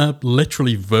 there were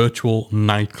literally virtual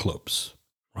nightclubs,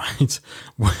 right?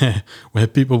 Where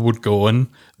people would go and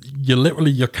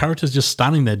your character's just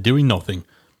standing there doing nothing.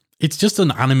 It's just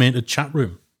an animated chat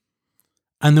room.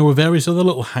 And there were various other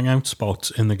little hangout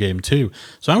spots in the game too.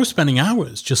 So I was spending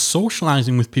hours just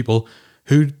socializing with people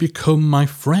who'd become my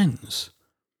friends.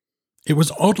 It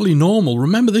was oddly normal.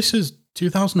 Remember, this is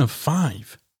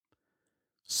 2005.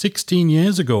 16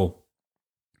 years ago.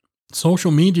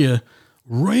 Social media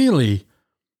really,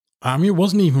 it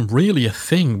wasn't even really a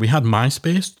thing. We had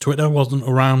MySpace. Twitter wasn't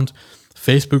around.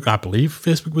 Facebook, I believe.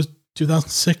 Facebook was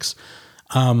 2006.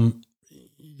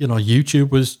 YouTube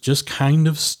was just kind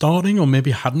of starting or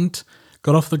maybe hadn't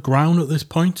got off the ground at this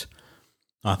point.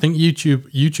 I think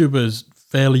YouTube is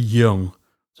fairly young.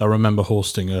 So I remember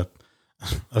hosting a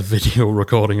video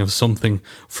recording of something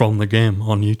from the game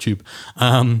on YouTube.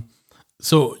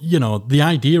 So the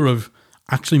idea of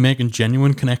actually making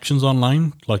genuine connections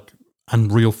online,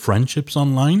 and real friendships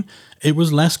online, it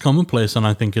was less commonplace than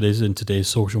I think it is in today's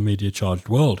social media charged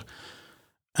world.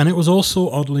 And it was also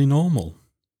oddly normal.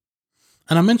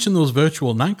 And I mentioned those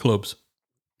virtual nightclubs.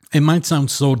 It might sound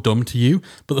so dumb to you,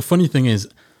 but the funny thing is,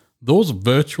 those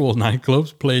virtual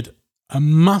nightclubs played a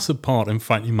massive part in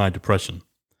fighting my depression.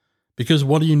 Because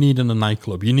what do you need in a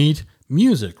nightclub? You need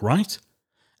music, right?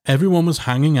 Everyone was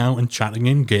hanging out and chatting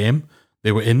in game.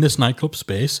 They were in this nightclub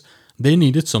space. They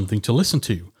needed something to listen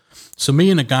to. So me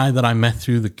and a guy that I met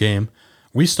through the game,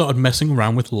 we started messing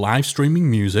around with live streaming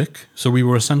music. So we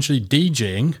were essentially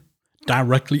DJing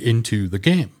directly into the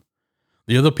game.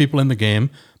 The other people in the game,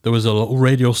 there was a little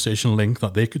radio station link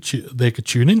that they could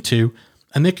tune into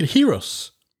and they could hear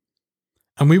us.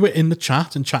 And we were in the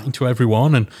chat and chatting to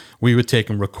everyone, and we were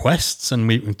taking requests and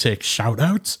we would take shout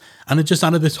outs, and it just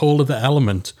added this whole other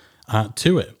element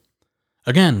to it.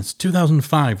 Again, it's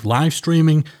 2005, live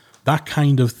streaming, that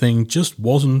kind of thing just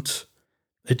wasn't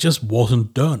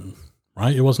done,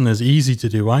 right? It wasn't as easy to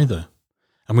do either.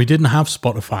 And we didn't have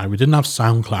Spotify, we didn't have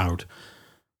SoundCloud,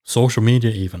 social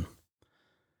media even.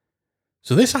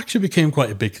 So this actually became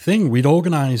quite a big thing. We'd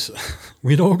organize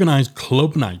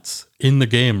club nights in the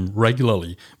game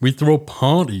regularly. We'd throw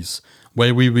parties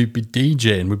where we would be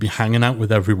DJing, we'd be hanging out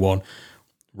with everyone,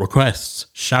 requests,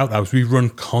 shout outs, we'd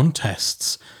run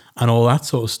contests and all that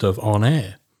sort of stuff on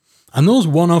air. And those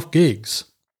one-off gigs,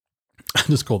 I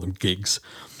just call them gigs,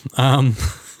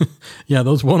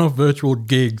 those one-off virtual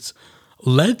gigs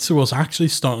led to us actually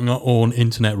starting our own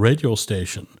internet radio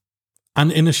station. And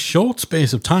in a short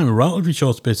space of time, a relatively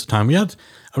short space of time, we had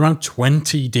around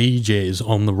 20 DJs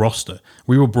on the roster.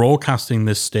 We were broadcasting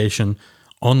this station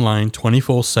online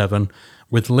 24/7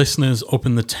 with listeners up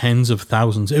in the tens of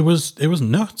thousands. It was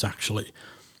nuts, actually.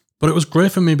 But it was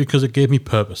great for me because it gave me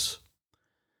purpose.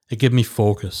 It gave me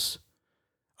focus.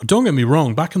 Don't get me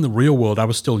wrong, back in the real world, I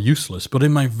was still useless. But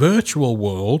in my virtual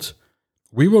world,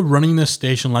 we were running this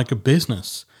station like a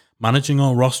business, managing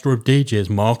our roster of DJs,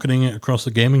 marketing it across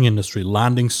the gaming industry,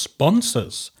 landing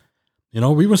sponsors.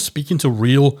 We were speaking to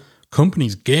real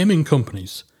companies, gaming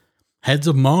companies, heads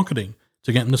of marketing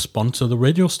to get them to sponsor the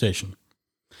radio station.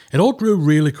 It all grew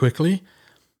really quickly,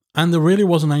 and there really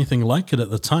wasn't anything like it at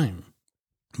the time.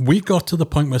 We got to the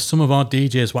point where some of our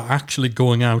DJs were actually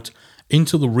going out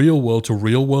into the real world to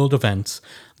real world events.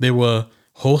 They were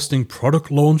hosting product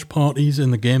launch parties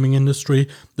in the gaming industry.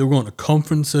 They were going to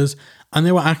conferences, and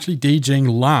they were actually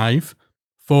DJing live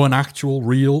for an actual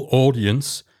real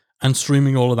audience and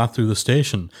streaming all of that through the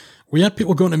station. We had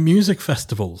people going to music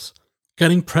festivals,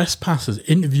 getting press passes,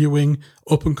 interviewing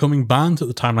up-and-coming bands at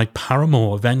the time like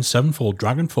Paramore, Avenged Sevenfold,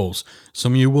 DragonForce.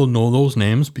 Some of you will know those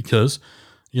names because,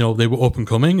 they were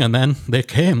up-and-coming and then they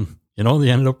came. They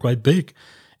ended up quite big.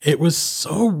 It was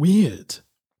so weird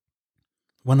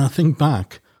when I think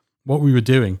back what we were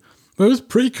doing. But it was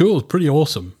pretty cool, it was pretty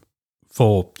awesome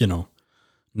for,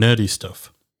 nerdy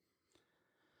stuff.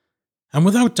 And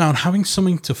without doubt, having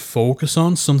something to focus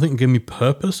on, something to give me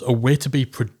purpose, a way to be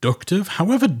productive,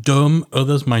 however dumb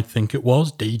others might think it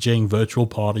was, DJing virtual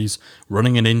parties,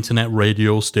 running an internet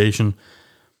radio station,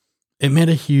 it made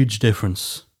a huge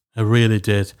difference. It really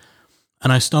did.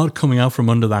 And I started coming out from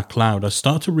under that cloud. I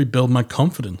started to rebuild my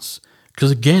confidence.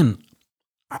 Because again,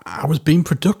 I was being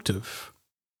productive.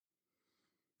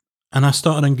 And I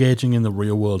started engaging in the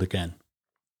real world again.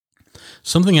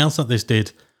 Something else that this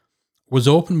did was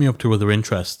open me up to other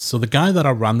interests. So the guy that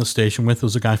I ran the station with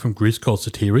was a guy from Greece called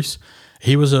Satiris.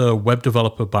 He was a web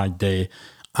developer by day,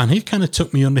 and he kind of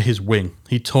took me under his wing.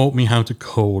 He taught me how to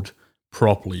code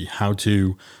properly, how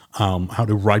to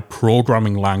write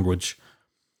programming language.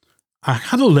 I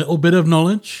had a little bit of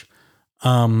knowledge.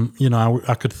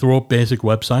 I could throw up basic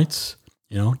websites,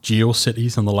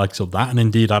 GeoCities and the likes of that. And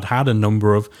indeed, I'd had a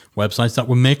number of websites that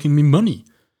were making me money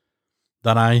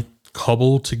that I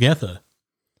cobbled together.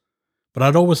 But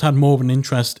I'd always had more of an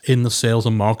interest in the sales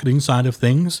and marketing side of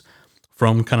things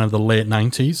from kind of the late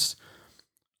 90s.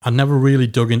 I never really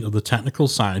dug into the technical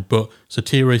side, but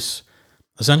Satiris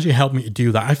essentially helped me to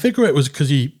do that. I figure it was because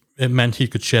it meant he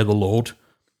could share the load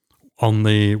on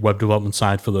the web development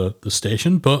side for the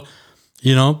station. But,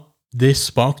 this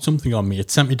sparked something on me. It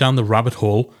sent me down the rabbit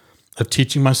hole of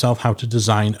teaching myself how to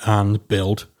design and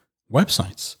build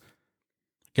websites.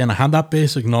 Again, I had that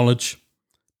basic knowledge,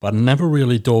 but I never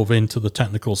really dove into the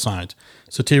technical side.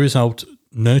 Satiris helped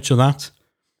nurture that,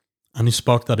 and he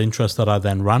sparked that interest that I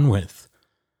then ran with.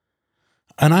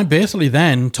 And I basically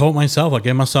then taught myself, I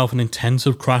gave myself an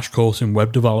intensive crash course in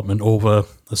web development over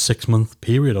a 6-month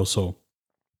period or so.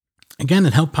 Again,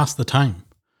 it helped pass the time.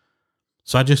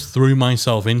 So I just threw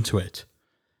myself into it.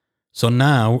 So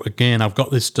now, again, I've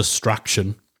got this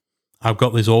distraction. I've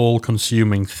got this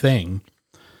all-consuming thing,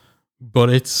 but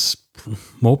it's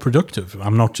more productive.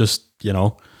 I'm not just,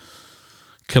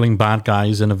 killing bad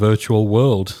guys in a virtual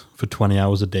world for 20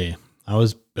 hours a day. I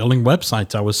was building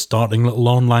websites. I was starting little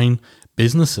online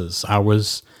businesses. I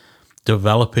was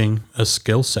developing a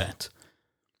skill set.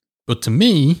 But to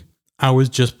me, I was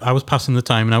passing the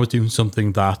time, and I was doing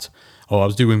something I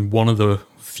was doing one of the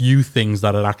few things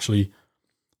that had actually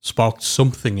sparked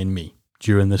something in me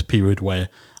during this period where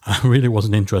I really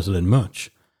wasn't interested in much.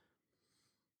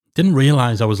 Didn't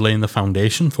realize I was laying the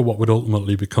foundation for what would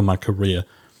ultimately become my career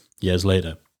years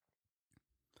later.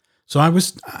 So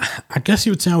I guess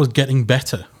you would say I was getting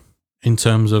better in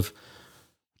terms of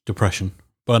depression,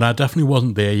 but I definitely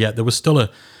wasn't there yet. There was still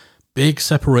a big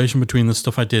separation between the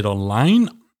stuff I did online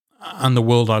and the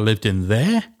world I lived in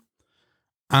there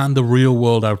and the real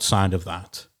world outside of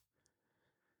that.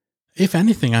 If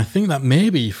anything, I think that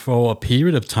maybe for a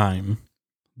period of time,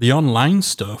 the online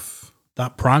stuff,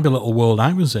 that private little world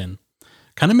I was in,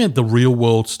 kind of made the real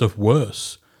world stuff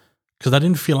worse because I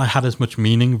didn't feel I had as much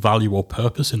meaning, value, or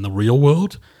purpose in the real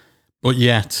world. But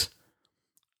yet,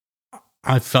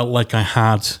 I felt like I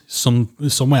had some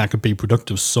way I could be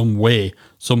productive, some way,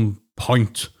 some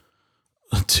point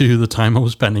to the time I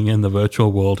was spending in the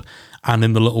virtual world and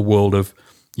in the little world of,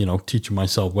 teaching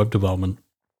myself web development.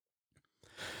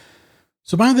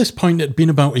 So by this point, it had been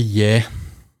about a year.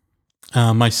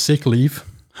 My sick leave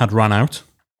had run out.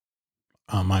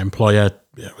 My employer,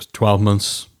 it was 12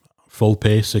 months full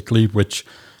pay sick leave, which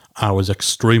I was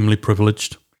extremely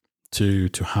privileged to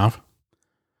have.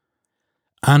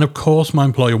 And of course, my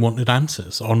employer wanted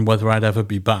answers on whether I'd ever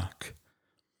be back.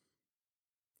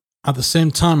 At the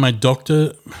same time, my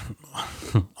doctor,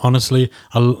 honestly,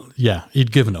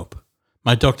 he'd given up.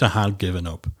 My doctor had given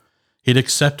up. He'd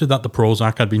accepted that the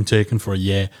Prozac I'd been taking for a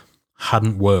year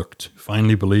hadn't worked.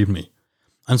 Finally believed me.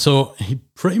 And so he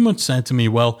pretty much said to me,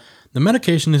 well, the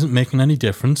medication isn't making any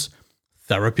difference.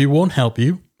 Therapy won't help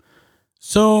you.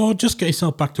 So just get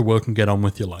yourself back to work and get on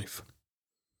with your life.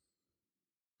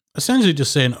 Essentially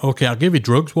just saying, okay, I'll give you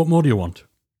drugs. What more do you want?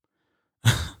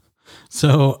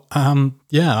 So,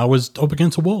 I was up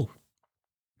against a wall.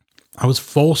 I was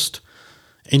forced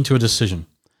into a decision.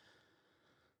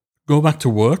 Go back to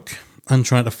work and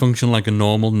try to function like a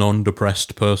normal,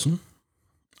 non-depressed person,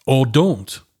 or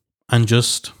don't, and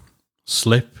just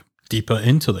slip deeper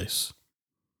into this.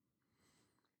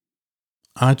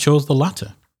 I chose the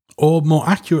latter, or more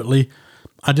accurately,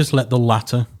 I just let the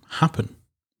latter happen.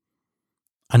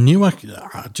 I knew I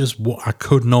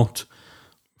could not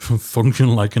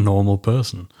function like a normal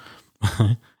person.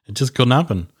 It just couldn't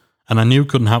happen. And I knew it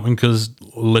couldn't happen because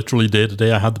literally day to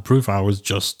day I had the proof. It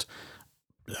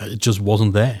just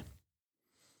wasn't there.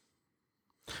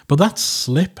 But that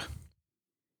slip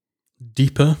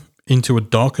deeper into a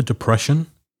darker depression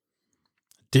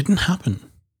didn't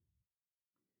happen.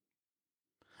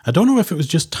 I don't know if it was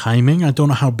just timing. I don't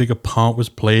know how big a part was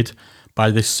played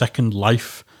by this second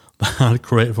life that I had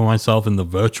created for myself in the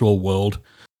virtual world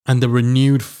and the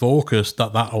renewed focus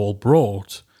that all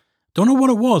brought. Don't know what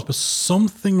it was, but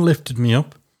something lifted me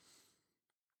up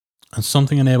and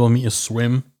something enabled me to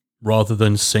swim rather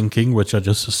than sinking, which I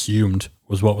just assumed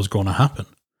was what was going to happen.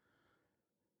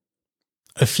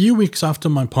 A few weeks after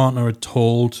my partner had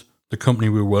told the company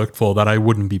we worked for that I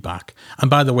wouldn't be back. And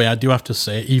by the way, I do have to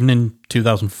say, even in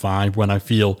 2005, when I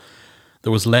feel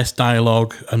there was less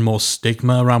dialogue and more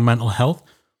stigma around mental health,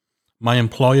 my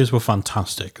employers were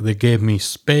fantastic. They gave me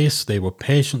space, they were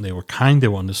patient, they were kind, they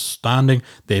were understanding.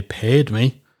 They paid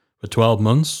me for 12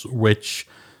 months, which,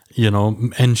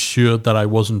 ensured that I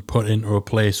wasn't put into a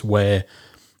place where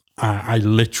I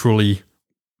literally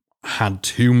had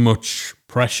too much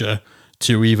pressure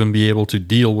to even be able to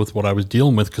deal with what I was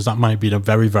dealing with, because that might be a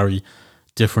very, very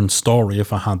different story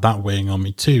if I had that weighing on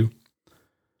me too.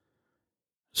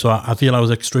 So I feel I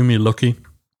was extremely lucky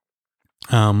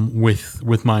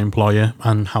with my employer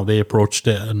and how they approached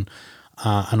it and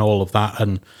all of that.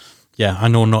 And yeah, I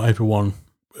know not everyone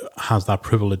has that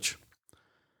privilege.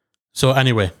 So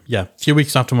anyway, a few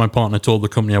weeks after my partner told the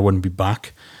company I wouldn't be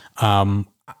back,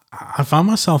 I found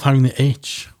myself having the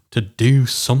itch to do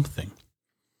something.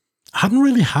 I hadn't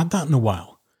really had that in a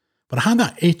while, but I had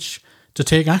that itch to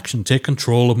take action, take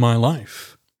control of my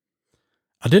life.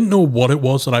 I didn't know what it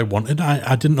was that I wanted.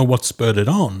 I didn't know what spurred it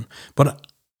on, but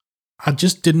I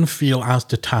just didn't feel as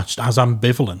detached, as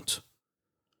ambivalent.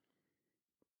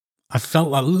 I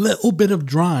felt a little bit of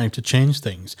drive to change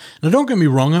things. Now, don't get me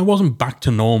wrong, I wasn't back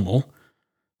to normal.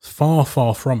 Far,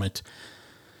 far from it.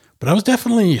 But I was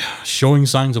definitely showing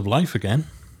signs of life again.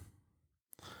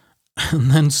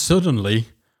 And then suddenly,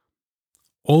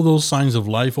 all those signs of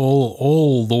life,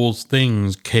 all those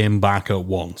things came back at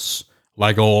once.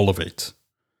 Like all of it.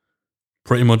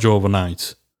 Pretty much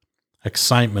overnight.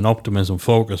 Excitement, optimism,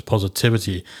 focus,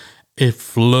 positivity. It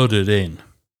flooded in.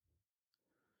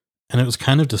 And it was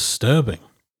kind of disturbing.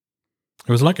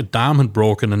 It was like a dam had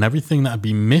broken and everything that had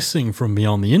been missing from me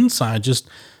on the inside just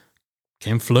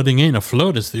came flooding in. A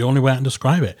flood is the only way I can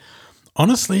describe it.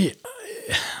 Honestly,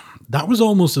 that was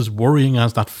almost as worrying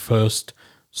as that first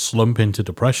slump into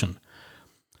depression.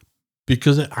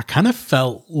 Because I kind of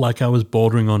felt like I was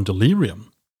bordering on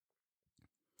delirium.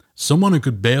 Someone who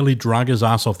could barely drag his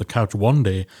ass off the couch one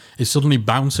day is suddenly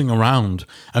bouncing around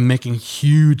and making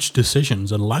huge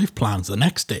decisions and life plans the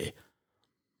next day.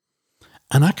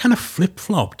 And I kind of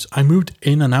flip-flopped. I moved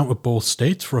in and out of both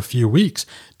states for a few weeks.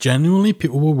 Genuinely,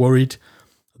 people were worried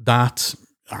that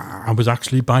I was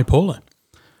actually bipolar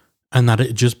and that it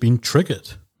had just been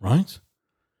triggered, right?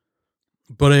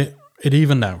 But it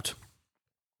evened out.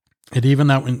 It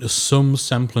evened out into some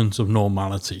semblance of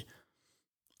normality.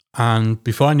 And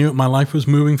before I knew it, my life was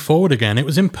moving forward again. It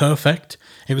was imperfect.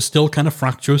 It was still kind of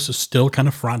fractious. It was still kind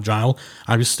of fragile.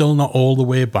 I was still not all the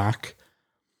way back.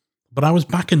 But I was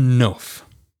back enough.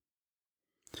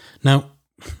 Now,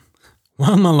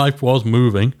 while my life was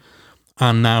moving,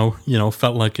 and now,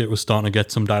 felt like it was starting to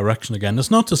get some direction again, it's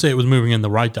not to say it was moving in the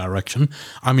right direction.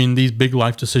 I mean, these big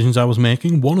life decisions I was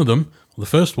making, one of them, the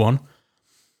first one,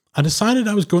 I decided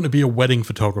I was going to be a wedding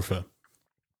photographer.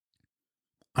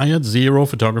 I had zero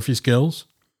photography skills,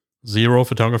 zero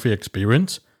photography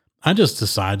experience. I just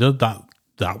decided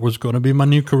that was going to be my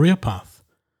new career path.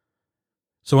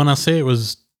 So when I say it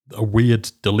was a weird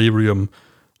delirium,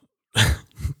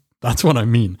 that's what I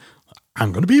mean.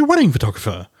 I'm going to be a wedding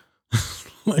photographer.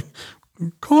 Like,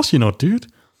 of course you're not, dude.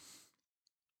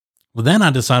 Well, then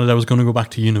I decided I was going to go back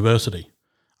to university.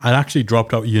 I actually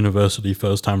dropped out of university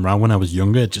first time round when I was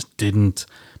younger. It didn't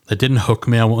hook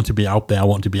me. I wanted to be out there. I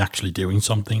wanted to be actually doing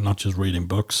something, not just reading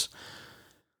books.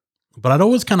 But I'd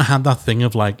always kind of had that thing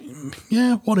of like,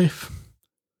 yeah, what if?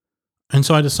 And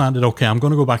so I decided, okay, I'm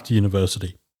going to go back to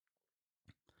university.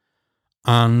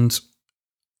 And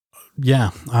yeah,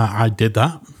 I did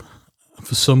that.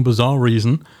 For some bizarre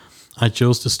reason, I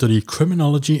chose to study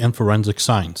criminology and forensic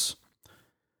science.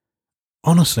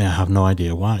 Honestly, I have no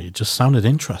idea why. It just sounded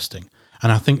interesting.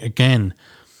 And I think, again,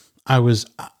 I was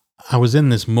in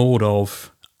this mode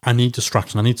of, I need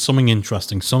distraction. I need something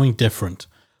interesting, something different,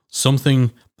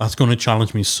 something that's going to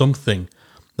challenge me, something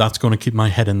that's going to keep my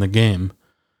head in the game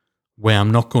where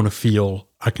I'm not going to feel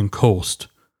I can coast.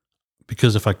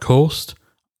 Because if I coast,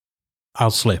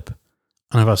 I'll slip.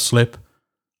 And if I slip,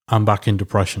 I'm back in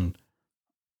depression.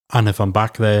 And if I'm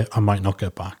back there, I might not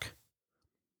get back.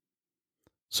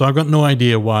 So I've got no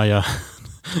idea why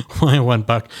I went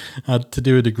back to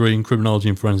do a degree in criminology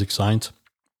and forensic science.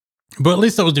 But at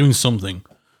least I was doing something.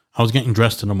 I was getting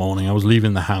dressed in the morning. I was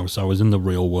leaving the house. I was in the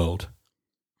real world.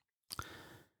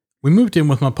 We moved in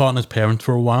with my partner's parents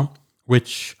for a while,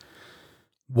 which,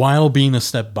 while being a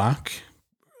step back,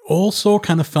 also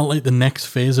kind of felt like the next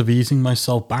phase of easing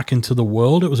myself back into the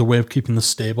world. It was a way of keeping the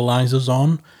stabilizers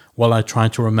on while I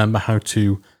tried to remember how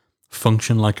to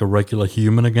function like a regular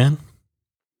human again.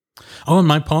 Oh, and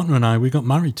my partner and I, we got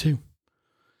married too.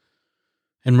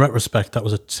 In retrospect, that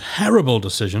was a terrible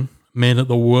decision, made at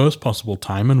the worst possible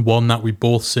time, and one that we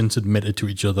both since admitted to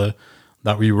each other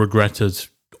that we regretted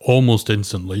almost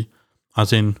instantly,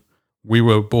 as in we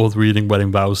were both reading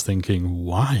wedding vows thinking,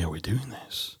 why are we doing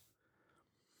this?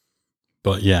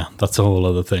 But yeah, that's a whole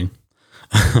other thing.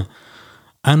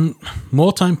 And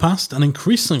more time passed, and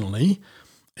increasingly,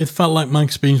 it felt like my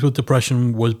experience with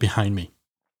depression was behind me.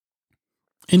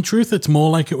 In truth, it's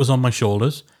more like it was on my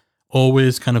shoulders,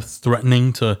 always kind of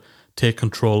threatening to take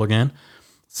control again.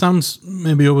 Sounds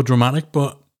maybe over dramatic,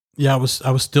 but yeah,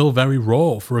 I was still very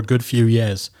raw for a good few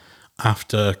years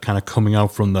after kind of coming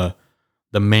out from the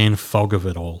main fog of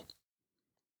it all.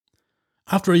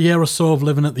 After a year or so of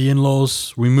living at the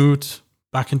in-laws, we moved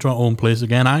back into our own place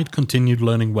again. I'd continued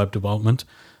learning web development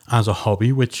as a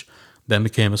hobby, which then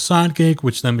became a side gig,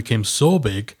 which then became so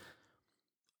big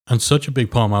and such a big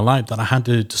part of my life that I had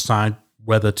to decide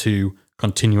whether to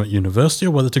continue at university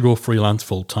or whether to go freelance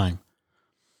full time.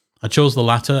 I chose the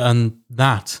latter, and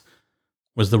that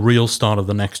was the real start of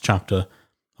the next chapter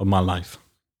of my life.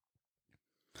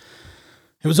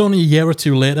 It was only a year or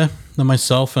two later that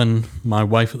myself and my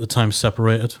wife at the time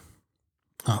separated.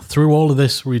 Through all of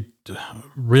this, we'd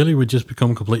just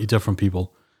become completely different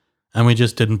people, and we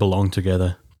just didn't belong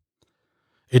together.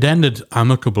 It ended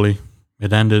amicably.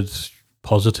 It ended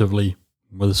positively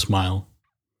with a smile.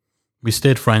 We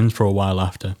stayed friends for a while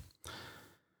after.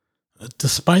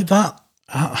 Despite that,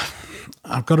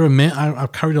 I've got to admit,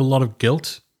 I've carried a lot of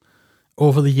guilt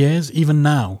over the years. Even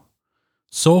now,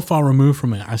 so far removed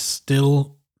from it, I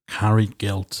still carry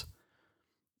guilt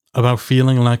about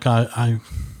feeling like I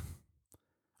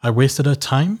wasted her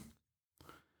time.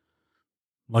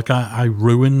 Like I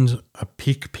ruined a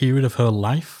peak period of her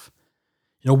life.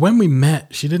 You know, when we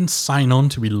met, she didn't sign on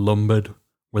to be lumbered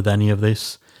with any of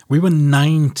this. We were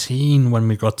 19 when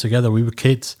we got together. We were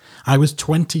kids. I was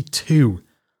 22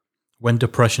 when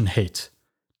depression hit.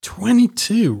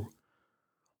 22?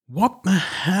 What the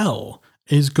hell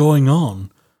is going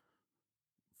on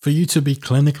for you to be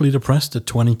clinically depressed at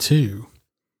 22?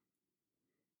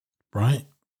 Right?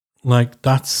 Like,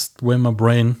 that's where my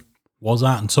brain was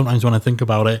at. And sometimes when I think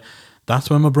about it, that's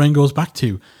where my brain goes back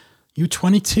to. You're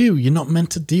 22. You're not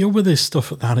meant to deal with this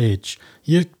stuff at that age.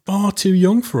 You're far too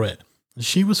young for it.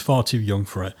 She was far too young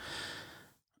for it.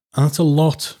 And that's a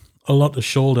lot to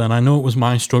shoulder. And I know it was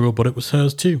my struggle, but it was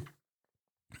hers too.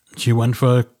 She went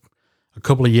for a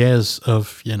couple of years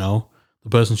of, the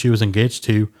person she was engaged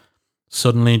to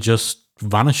suddenly just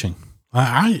vanishing.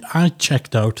 I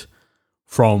checked out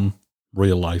from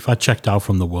real life. I checked out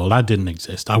from the world. I didn't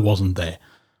exist. I wasn't there.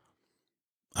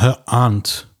 Her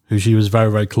aunt, who she was very,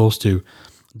 very close to,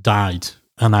 died,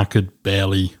 and I could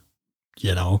barely,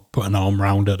 put an arm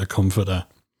around her to comfort her.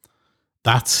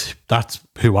 That's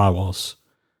who I was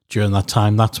during that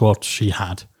time. That's what she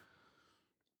had.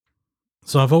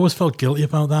 So I've always felt guilty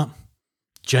about that.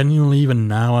 Genuinely, even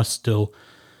now, I still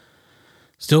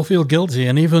feel guilty.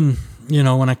 And even,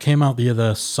 when I came out the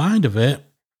other side of it,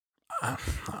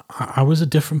 I was a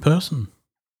different person.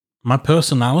 My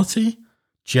personality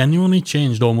genuinely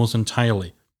changed almost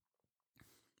entirely.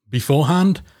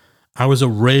 Beforehand, I was a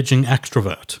raging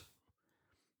extrovert.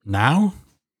 Now,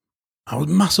 I was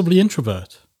massively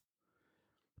introvert.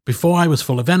 Before I was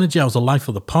full of energy, I was the life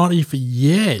of the party for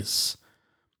years.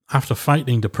 After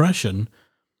fighting depression,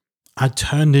 I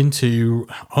turned into,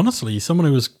 honestly, someone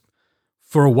who was,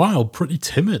 for a while, pretty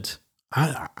timid.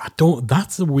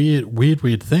 That's a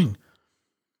weird thing.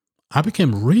 I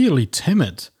became really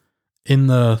timid in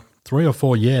the 3 or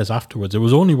 4 years afterwards. It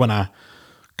was only when I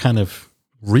kind of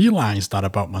realized that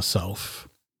about myself.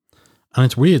 And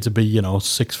it's weird to be,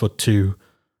 6'2",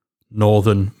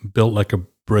 northern, built like a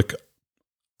brick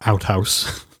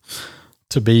outhouse,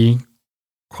 to be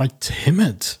quite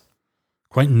timid,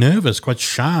 quite nervous, quite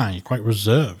shy, quite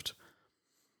reserved.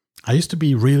 I used to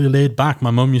be really laid back.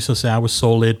 My mum used to say I was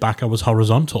so laid back I was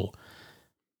horizontal.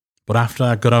 But after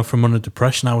I got out from under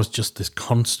depression, I was just this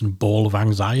constant ball of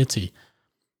anxiety,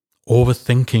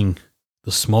 overthinking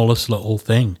the smallest little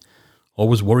thing,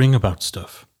 always worrying about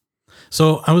stuff.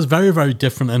 So I was very, very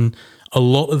different, and a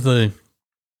lot of I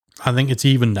think it's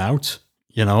evened out,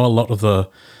 a lot of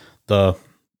the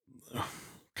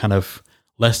kind of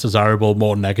less desirable,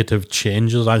 more negative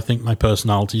changes I think my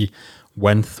personality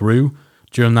went through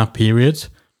during that period.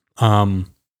 I've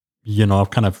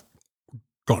kind of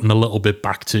gotten a little bit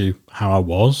back to how I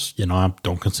was. I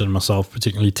don't consider myself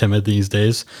particularly timid these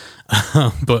days.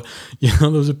 But, there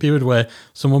was a period where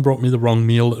someone brought me the wrong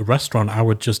meal at a restaurant. I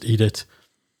would just eat it.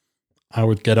 I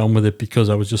would get on with it because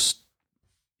I was just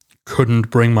couldn't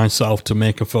bring myself to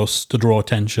make a fuss, to draw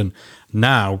attention.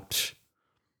 Now,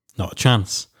 not a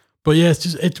chance. But yeah,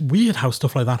 it's weird how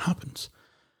stuff like that happens.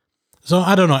 So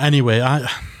I don't know. Anyway,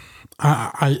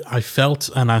 I felt,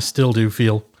 and I still do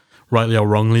feel, rightly or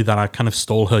wrongly, that I kind of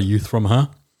stole her youth from her.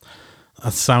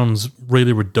 That sounds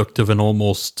really reductive and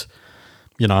almost,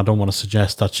 I don't want to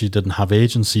suggest that she didn't have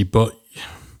agency, but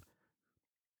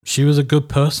she was a good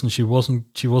person. She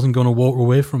wasn't going to walk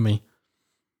away from me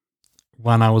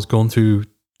when I was going through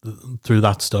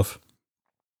that stuff.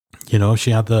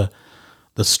 She had the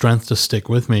strength to stick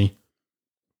with me.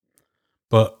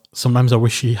 But sometimes I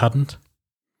wish she hadn't.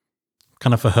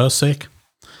 Kind of for her sake.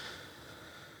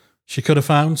 She could have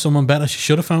found someone better. She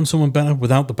should have found someone better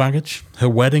without the baggage. Her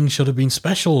wedding should have been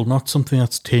special, not something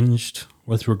that's tinged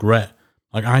with regret.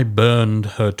 Like, I burned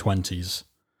her 20s.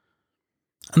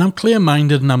 And I'm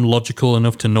clear-minded and I'm logical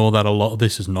enough to know that a lot of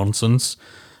this is nonsense.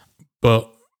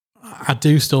 But I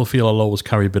do still feel I'll always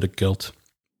carry a bit of guilt,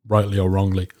 rightly or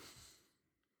wrongly.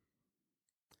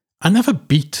 I never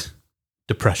beat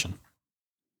depression.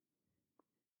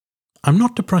 I'm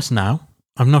not depressed now.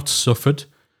 I've not suffered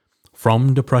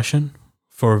from depression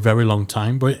for a very long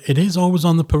time, but it is always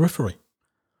on the periphery.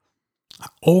 I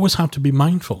always have to be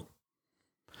mindful.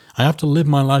 I have to live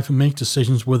my life and make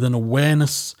decisions with an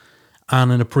awareness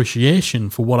and an appreciation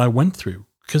for what I went through,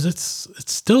 because it's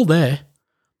still there,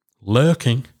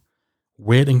 lurking,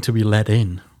 waiting to be let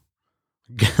in.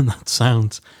 Again, that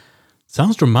sounds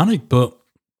dramatic, but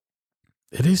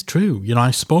it is true.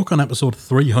 I spoke on episode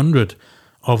 300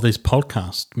 of this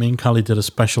podcast. Me and Callie did a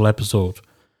special episode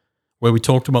where we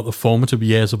talked about the formative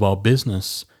years of our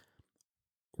business,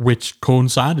 which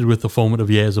coincided with the formative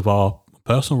years of our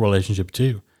personal relationship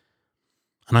too.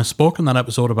 And I spoke in that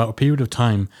episode about a period of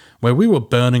time where we were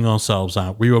burning ourselves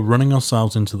out. We were running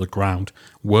ourselves into the ground,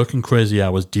 working crazy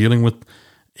hours, dealing with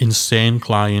insane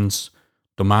clients,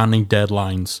 demanding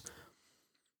deadlines.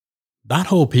 That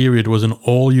whole period was an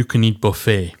all-you-can-eat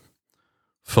buffet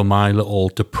for my little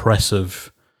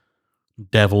depressive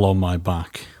devil on my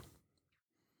back.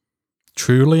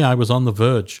 Truly, I was on the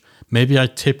verge. Maybe I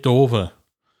tipped over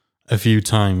a few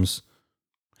times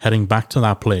heading back to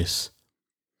that place.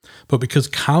 But because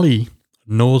Callie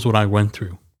knows what I went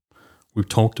through, we've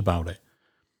talked about it.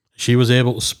 She was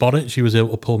able to spot it. She was able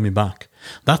to pull me back.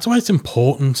 That's why it's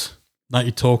important that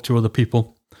you talk to other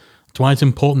people. That's why it's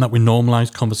important that we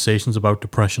normalize conversations about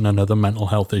depression and other mental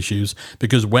health issues,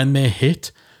 because when they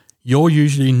hit, you're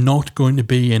usually not going to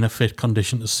be in a fit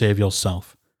condition to save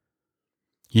yourself.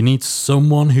 You need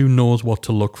someone who knows what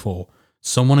to look for,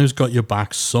 someone who's got your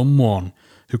back, someone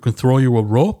who can throw you a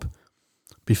rope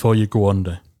before you go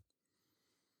under.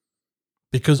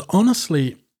 Because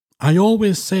honestly, I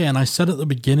always say, and I said at the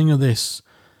beginning of this,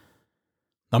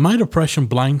 that my depression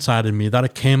blindsided me, that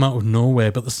it came out of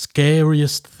nowhere, but the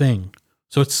scariest thing,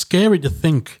 so it's scary to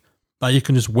think that you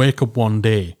can just wake up one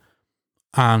day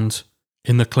and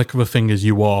in the click of a fingers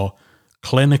you are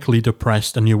clinically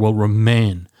depressed and you will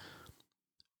remain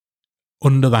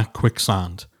under that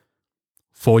quicksand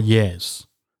for years.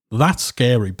 That's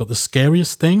scary, but the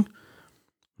scariest thing,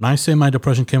 when I say my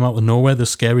depression came out of nowhere, the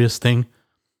scariest thing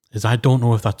is I don't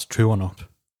know if that's true or not.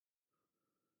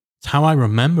 It's how I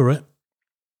remember it,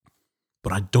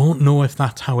 but I don't know if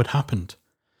that's how it happened.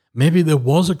 Maybe there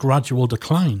was a gradual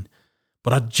decline,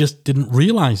 but I just didn't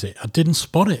realize it. I didn't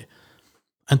spot it.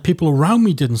 And people around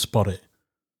me didn't spot it.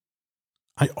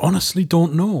 I honestly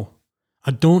don't know.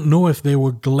 I don't know if they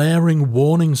were glaring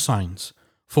warning signs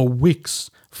for weeks,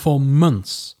 for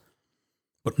months,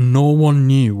 but no one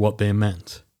knew what they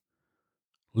meant.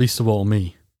 Least of all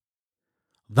me.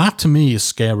 That to me is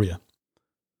scarier.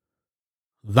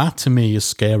 That to me is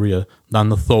scarier than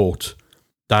the thought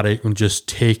that it can just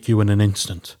take you in an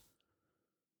instant.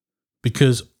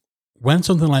 Because when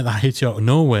something like that hits you out of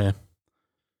nowhere,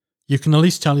 you can at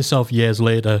least tell yourself years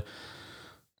later,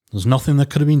 there's nothing that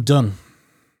could have been done.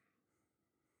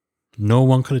 No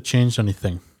one could have changed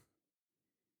anything.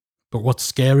 But what's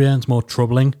scarier and more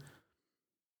troubling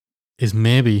is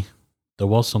maybe there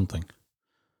was something.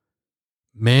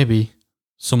 Maybe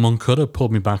someone could have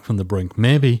pulled me back from the brink.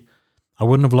 Maybe I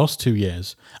wouldn't have lost 2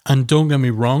 years. And don't get me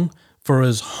wrong, for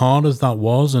as hard as that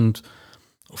was and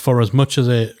for as much as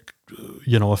it,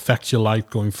 affects your life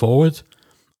going forward,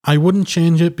 I wouldn't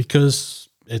change it because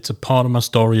it's a part of my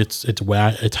story.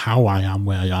 It's how I am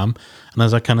where I am. And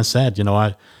as I kind of said,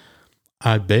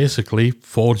 I basically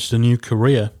forged a new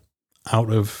career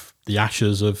out of the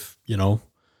ashes of,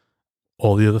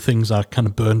 all the other things I kind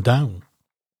of burned down.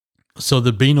 So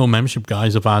there'd be no membership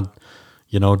guys if I'd,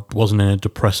 wasn't in a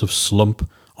depressive slump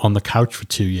on the couch for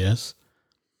 2 years.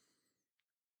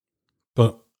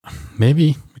 But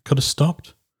maybe it could have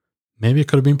stopped. Maybe it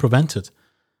could have been prevented.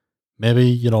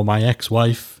 Maybe, my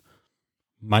ex-wife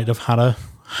might have had a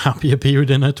happier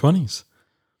period in her 20s.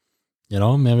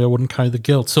 Maybe I wouldn't carry the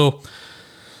guilt. So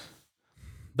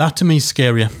that to me is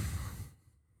scarier.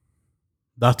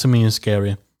 That to me is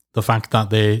scarier. The fact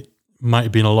that they might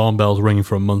have been alarm bells ringing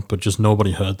for a month, but just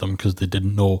nobody heard them because they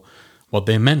didn't know what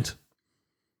they meant.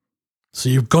 So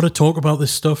you've got to talk about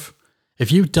this stuff.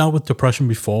 If you've dealt with depression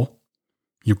before,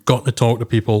 you've got to talk to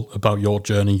people about your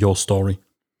journey, your story.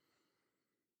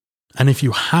 And if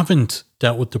you haven't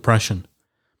dealt with depression,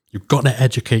 you've got to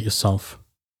educate yourself.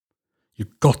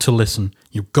 You've got to listen.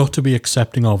 You've got to be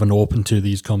accepting of and open to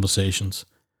these conversations.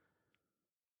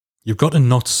 You've got to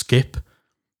not skip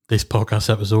this podcast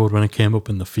episode when it came up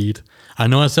in the feed. I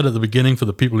know I said at the beginning for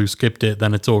the people who skipped it,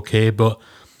 then it's okay, but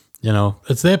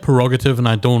it's their prerogative,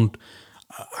 and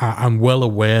I'm well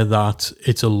aware that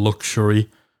it's a luxury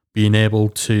being able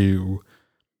to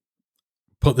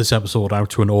put this episode out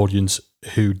to an audience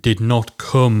who did not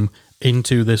come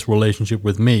into this relationship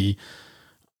with me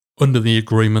under the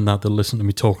agreement that they'll listen to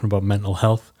me talking about mental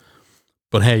health.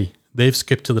 But hey, they've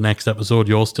skipped to the next episode.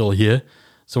 You're still here.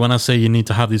 So when I say you need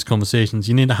to have these conversations,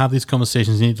 you need to have these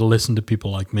conversations. You need to listen to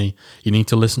people like me. You need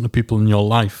to listen to people in your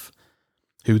life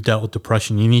who dealt with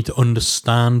depression. You need to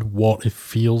understand what it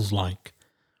feels like.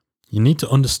 You need to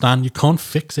understand you can't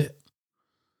fix it.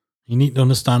 You need to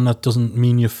understand that doesn't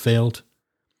mean you've failed.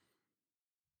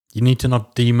 You need to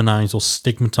not demonize or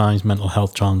stigmatize mental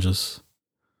health challenges.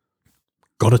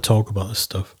 Got to talk about this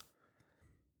stuff.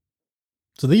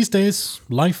 So these days,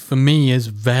 life for me is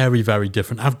very, very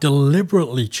different. I've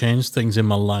deliberately changed things in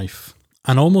my life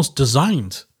and almost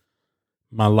designed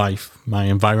my life, my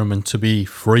environment to be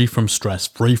free from stress,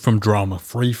 free from drama,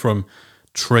 free from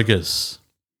triggers.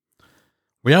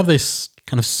 We have this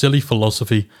kind of silly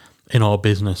philosophy in our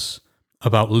business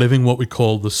about living what we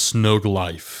call the snug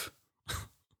life.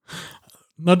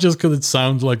 Not just because it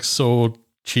sounds like so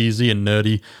cheesy and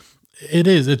nerdy. It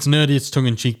is. It's nerdy, it's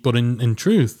tongue-in-cheek, but in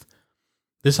truth,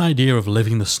 this idea of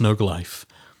living the snug life,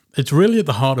 it's really at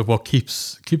the heart of what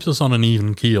keeps us on an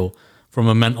even keel from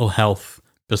a mental health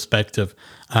perspective,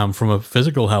 from a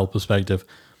physical health perspective.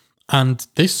 And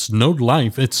this snug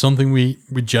life, it's something we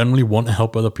generally want to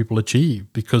help other people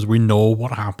achieve because we know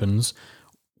what happens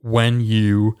when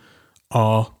you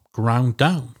are ground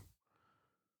down.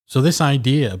 So this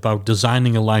idea about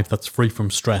designing a life that's free from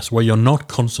stress, where you're not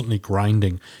constantly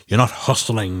grinding, you're not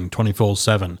hustling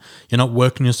 24/7, you're not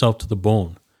working yourself to the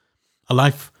bone. A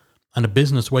life and a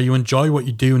business where you enjoy what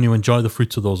you do and you enjoy the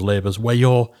fruits of those labors, where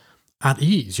you're at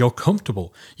ease, you're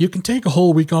comfortable. You can take a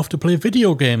whole week off to play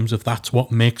video games if that's what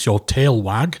makes your tail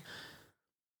wag.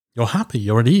 You're happy,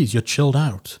 you're at ease, you're chilled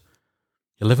out.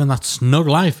 You're living that snug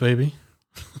life, baby.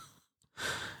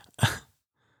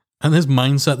 And this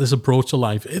mindset, this approach to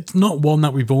life, it's not one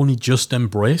that we've only just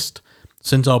embraced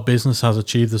since our business has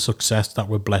achieved the success that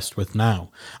we're blessed with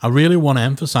now. I really want to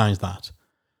emphasize that.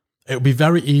 It would be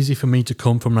very easy for me to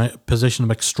come from a position of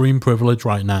extreme privilege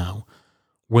right now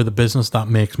with a business that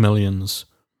makes millions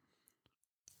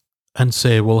and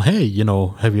say, well, hey,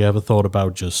 have you ever thought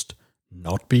about just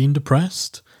not being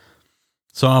depressed?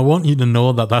 So I want you to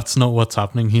know that that's not what's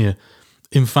happening here.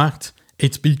 In fact,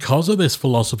 it's because of this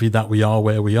philosophy that we are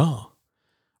where we are.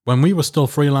 When we were still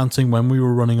freelancing, when we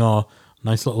were running our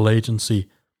nice little agency,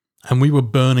 and we were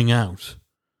burning out.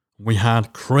 We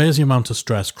had crazy amount of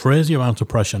stress, crazy amount of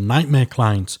pressure, nightmare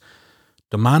clients,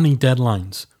 demanding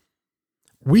deadlines.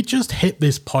 We just hit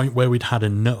this point where we'd had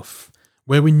enough,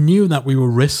 where we knew that we were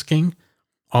risking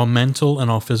our mental and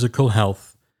our physical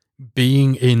health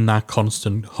being in that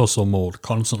constant hustle mode,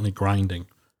 constantly grinding.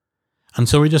 And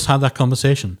so we just had that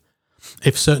conversation.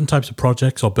 If certain types of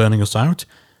projects are burning us out,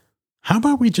 how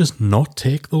about we just not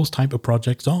take those type of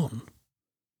projects on?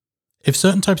 If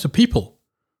certain types of people,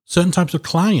 certain types of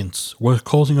clients were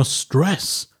causing us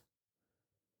stress,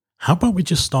 how about we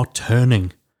just start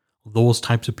turning those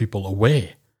types of people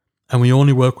away and we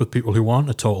only work with people who aren't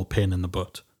a total pain in the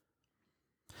butt?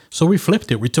 So we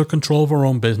flipped it. We took control of our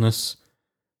own business.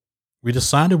 We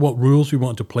decided what rules we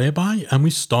wanted to play by, and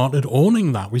we started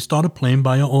owning that. We started playing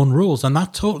by our own rules, and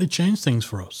that totally changed things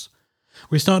for us.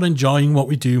 We started enjoying what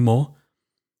we do more,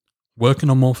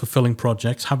 working on more fulfilling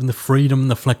projects, having the freedom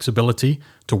and the flexibility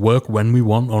to work when we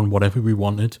want on whatever we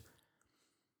wanted.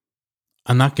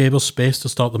 And that gave us space to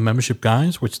start the Membership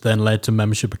Guys, which then led to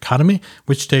Membership Academy,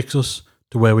 which takes us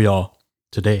to where we are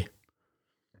today.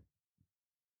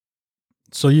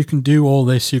 So you can do all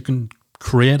this. You can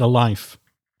create a life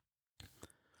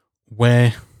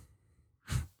where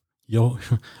you're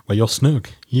snug.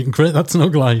 You can create that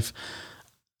snug life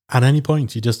at any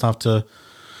point. You just have to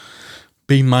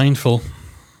be mindful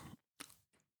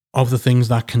of the things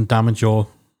that can damage your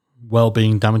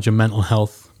well-being, damage your mental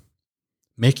health,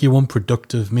 make you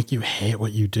unproductive, make you hate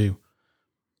what you do.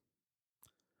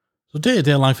 So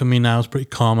day-to-day life for me now is pretty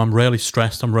calm. I'm rarely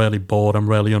stressed. I'm rarely bored. I'm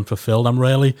rarely unfulfilled. I'm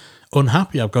rarely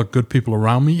unhappy. I've got good people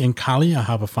around me. In Cali, I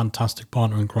have a fantastic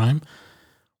partner in crime.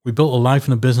 We built a life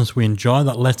and a business we enjoy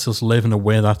that lets us live in a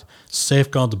way that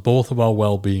safeguards both of our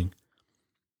well-being.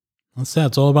 That's it.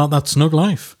 It's all about that snug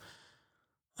life.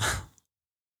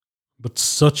 But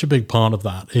such a big part of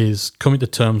that is coming to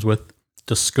terms with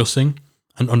discussing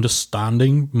and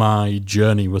understanding my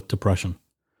journey with depression.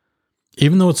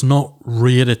 Even though it's not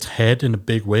reared its head in a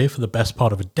big way for the best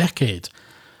part of a decade,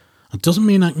 it doesn't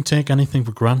mean I can take anything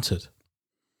for granted.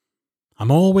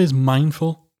 I'm always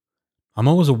mindful. I'm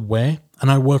always aware,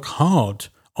 and I work hard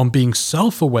on being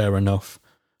self-aware enough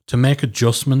to make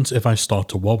adjustments if I start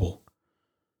to wobble.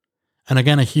 And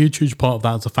again, a huge part of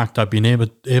that is the fact I've been able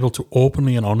to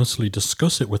openly and honestly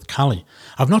discuss it with Callie.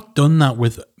 I've not done that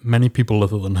with many people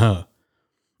other than her.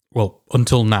 Well,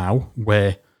 until now,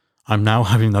 where I'm now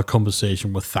having that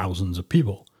conversation with thousands of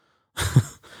people.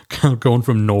 Kind of going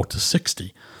from 0 to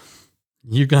 60.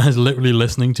 You guys literally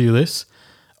listening to this,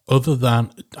 other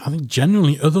than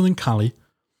Callie,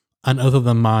 and other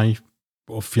than my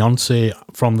fiance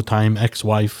from the time,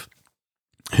 ex-wife,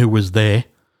 who was there,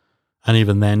 and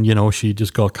even then, she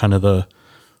just got kind of the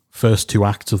first 2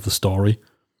 acts of the story.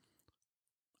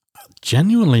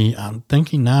 Genuinely, I'm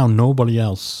thinking now, nobody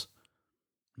else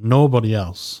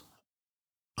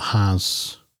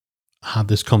has had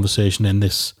this conversation in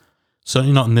this,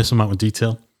 certainly not in this amount of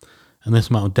detail, and this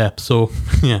amount of depth. So,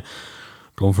 yeah,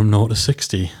 going from 0 to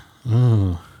 60.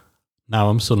 Now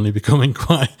I'm suddenly becoming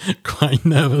quite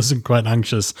nervous and quite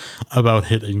anxious about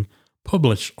hitting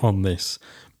publish on this.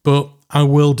 But I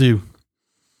will do,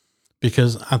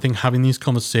 because I think having these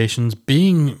conversations,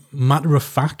 being matter of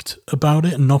fact about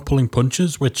it and not pulling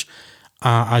punches, which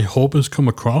I hope has come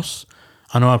across.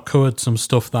 I know I've covered some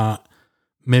stuff that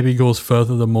maybe goes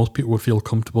further than most people would feel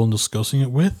comfortable in discussing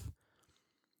it with.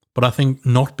 But I think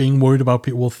not being worried about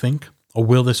people will think, or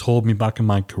will this hold me back in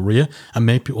my career and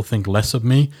make people think less of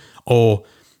me? Or,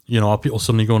 are people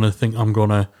suddenly going to think I'm going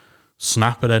to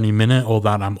snap at any minute, or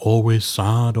that I'm always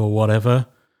sad or whatever?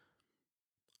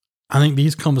 I think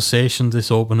these conversations,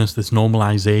 this openness, this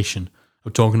normalization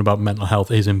of talking about mental health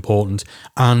is important,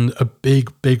 and a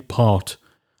big part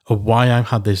of why I've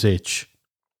had this itch,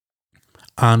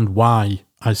 and why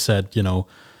I said,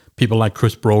 people like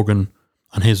Chris Brogan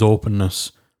and his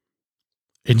openness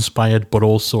inspired but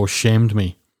also shamed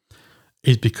me,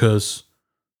 is because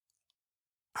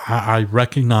I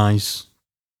recognize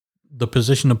the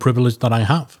position of privilege that I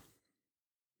have.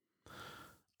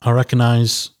 I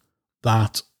recognize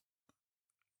that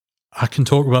I can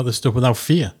talk about this stuff without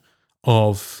fear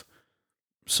of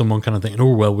someone kind of thinking,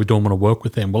 oh, well, we don't want to work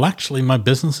with him. Well, actually, my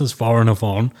business is far enough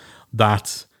on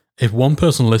that if one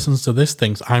person listens to this,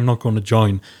 thinks I'm not going to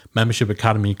join Membership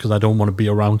Academy because I don't want to be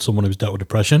around someone who's dealt with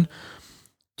depression,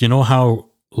 do you know how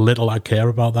little I care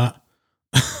about that?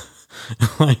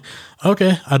 Like,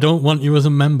 okay, I don't want you as a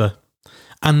member.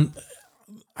 And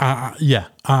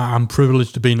I'm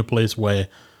privileged to be in a place where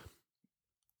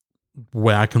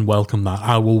I can welcome that.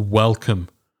 I will welcome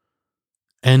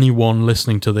anyone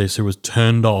listening to this who was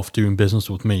turned off doing business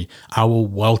with me, I will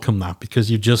welcome that, because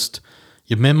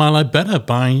you've made my life better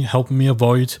by helping me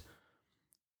avoid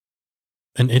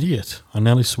an idiot. I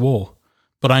nearly swore.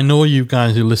 But I know you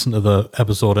guys who listen to the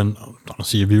episode, and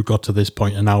honestly, if you got to this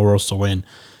point an hour or so in,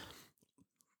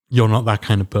 you're not that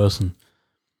kind of person.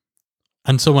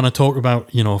 And so when I talk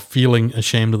about, feeling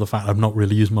ashamed of the fact I've not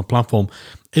really used my platform,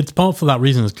 it's part for that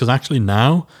reason. It's because actually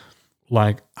now,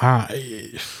 the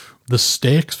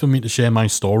stakes for me to share my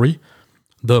story,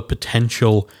 the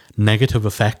potential negative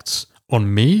effects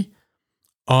on me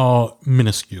are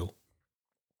minuscule.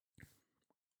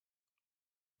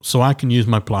 So I can use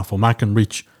my platform. I can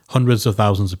reach hundreds of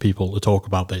thousands of people to talk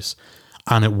about this,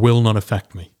 and it will not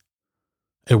affect me.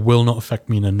 It will not affect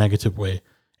me in a negative way,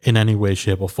 in any way,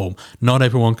 shape, or form. Not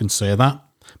everyone can say that,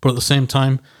 but at the same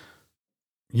time,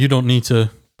 you don't need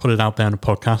to put it out there in a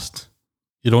podcast.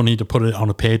 You don't need to put it on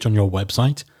a page on your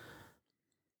website.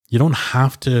 You don't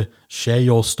have to share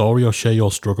your story or share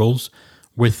your struggles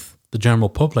with the general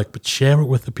public, but share it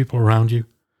with the people around you.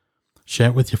 Share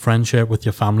it with your friends, share it with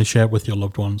your family, share it with your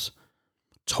loved ones.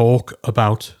 Talk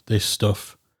about this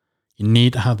stuff. You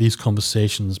need to have these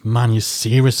conversations. Man, you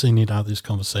seriously need to have these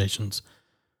conversations.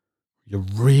 You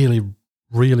really,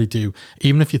 really do.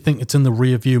 Even if you think it's in the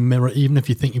rear view mirror, even if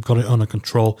you think you've got it under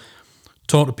control,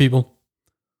 talk to people.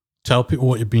 Tell people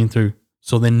what you've been through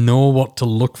so they know what to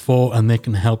look for and they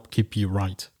can help keep you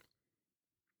right.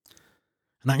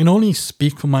 And I can only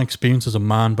speak from my experience as a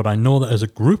man, but I know that as a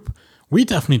group, we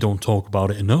definitely don't talk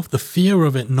about it enough. The fear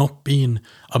of it not being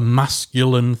a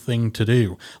masculine thing to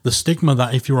do. The stigma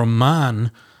that if you're a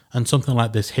man and something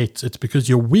like this hits, it's because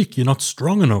you're weak, you're not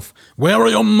strong enough. Where are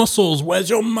your muscles? Where's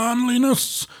your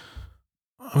manliness?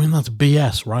 I mean, that's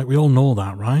BS, right? We all know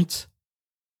that, right?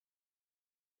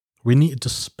 We need to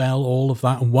dispel all of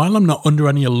that. And while I'm not under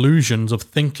any illusions of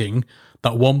thinking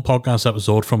that one podcast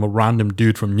episode from a random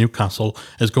dude from Newcastle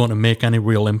is going to make any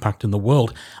real impact in the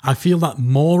world, I feel that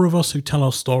more of us who tell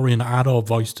our story and add our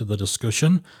voice to the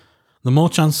discussion, the more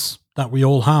chance that we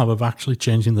all have of actually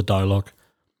changing the dialogue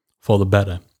for the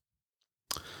better.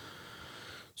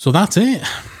 So that's it.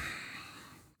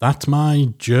 That's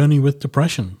my journey with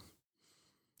depression.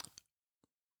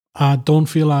 I don't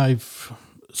feel I've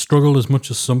struggled as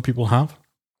much as some people have,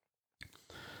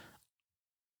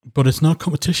 but it's not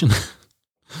competition.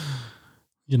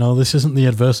 This isn't the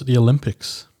adversity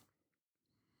Olympics.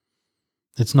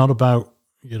 It's not about,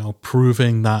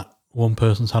 proving that one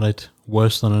person's had it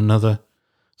worse than another.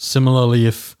 Similarly,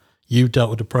 if you dealt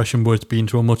with depression but it's been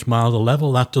to a much milder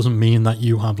level, that doesn't mean that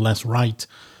you have less right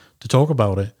to talk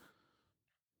about it.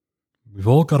 We've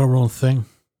all got our own thing.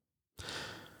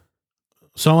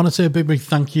 So I want to say a big, big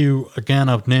thank you. Again,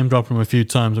 I've name dropped him a few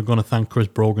times. I'm going to thank Chris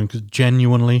Brogan because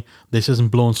genuinely, this isn't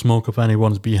blowing smoke up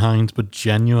anyone's behind, but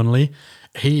genuinely,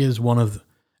 he's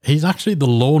actually the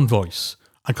lone voice.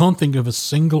 I can't think of a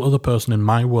single other person in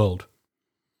my world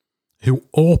who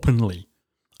openly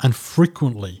and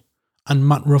frequently and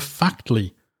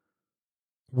matter-of-factly,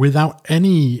 without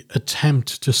any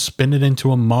attempt to spin it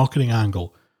into a marketing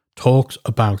angle, talks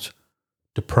about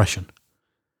depression.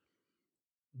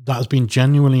 That has been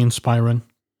genuinely inspiring,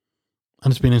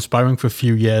 and it's been inspiring for a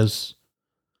few years,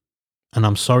 and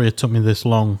I'm sorry it took me this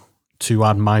long to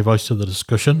add my voice to the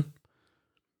discussion,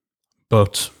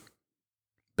 but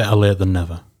better late than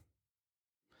never.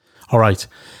 All right.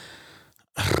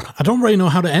 I don't really know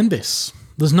how to end this.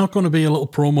 There's not going to be a little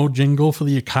promo jingle for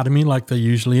the Academy like there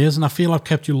usually is, and I feel I've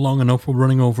kept you long enough. We're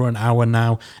running over an hour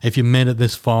now. If you made it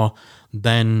this far,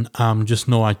 then just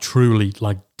know I truly,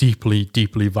 deeply,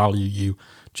 deeply value you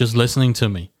just listening to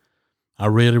me. I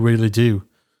really, really do.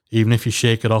 Even if you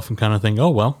shake it off and kind of think, oh,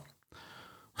 well,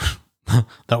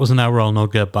 that was an hour I'll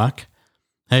not get back.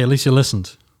 Hey, at least you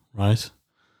listened, right?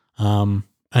 And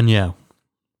yeah,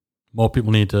 more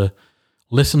people need to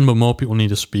listen, but more people need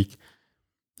to speak.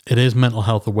 It is Mental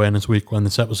Health Awareness Week when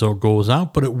this episode goes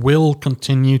out, but it will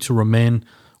continue to remain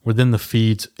within the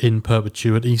feed in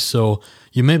perpetuity. So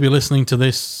you may be listening to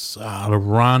this at a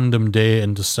random day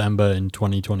in December in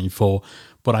 2024,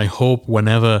 but I hope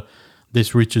whenever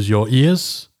this reaches your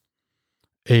ears,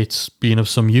 it's been of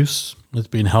some use, it's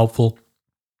been helpful,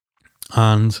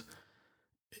 and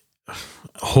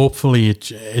hopefully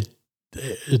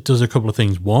it does a couple of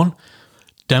things. One,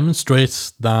 demonstrates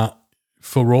that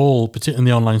for all, particularly in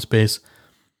the online space,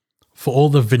 for all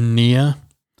the veneer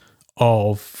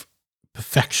of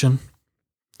perfection,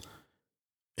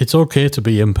 it's okay to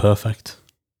be imperfect.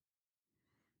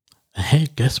 And hey,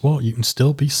 guess what? You can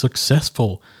still be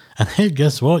successful. And hey,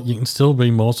 guess what? You can still be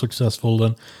more successful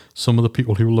than some of the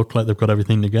people who look like they've got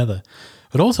everything together.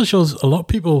 It also shows a lot of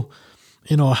people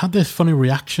I had this funny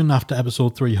reaction after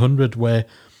episode 300 where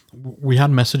we had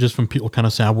messages from people kind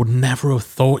of saying, I would never have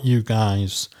thought you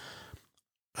guys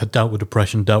had dealt with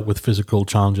depression, dealt with physical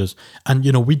challenges. And,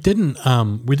 we didn't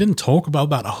talk about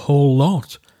that a whole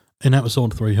lot in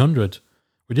episode 300.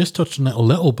 We just touched on it a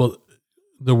little, but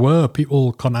there were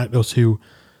people contact us who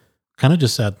kind of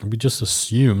just said, we just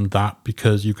assumed that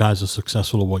because you guys are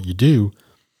successful at what you do,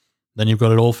 then you've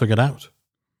got it all figured out.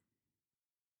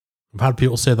 I've had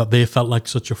people say that they felt like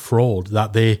such a fraud,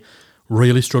 that they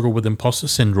really struggled with imposter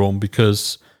syndrome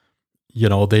because,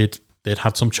 they'd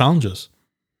had some challenges,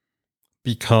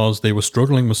 because they were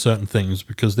struggling with certain things,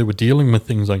 because they were dealing with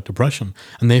things like depression,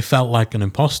 and they felt like an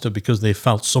imposter because they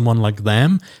felt someone like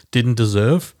them didn't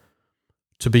deserve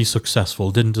to be successful,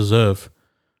 didn't deserve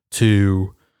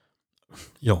to,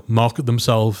 market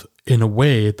themselves in a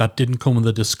way that didn't come with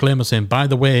a disclaimer saying, by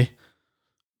the way,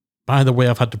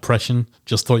 I've had depression.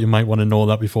 Just thought you might want to know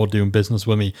that before doing business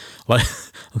with me. Like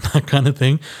that kind of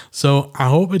thing. So I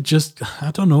hope it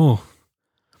I don't know.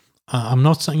 I'm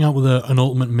not setting out with an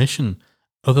ultimate mission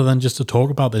other than just to talk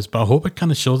about this, but I hope it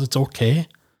kind of shows it's okay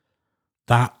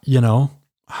that,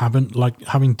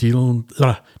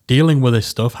 dealing with this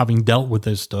stuff, having dealt with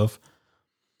this stuff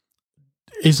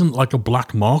isn't like a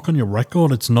black mark on your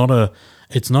record. It's not a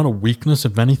weakness.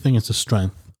 If anything, it's a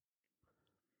strength.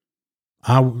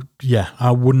 I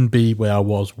wouldn't be where I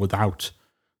was without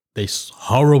this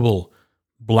horrible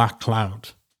black cloud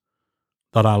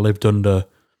that I lived under,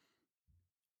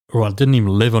 or I didn't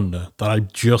even live under, that I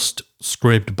just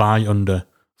scraped by under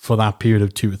for that period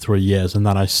of 2 to 3 years, and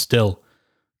that I still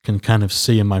can kind of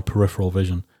see in my peripheral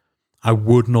vision. I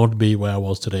would not be where I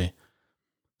was today.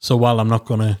 So while I'm not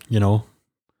going to,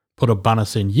 put a banner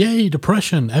saying, yay,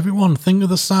 depression, everyone think of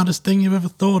the saddest thing you've ever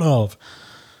thought of.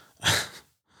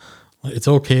 It's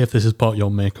okay if this is part of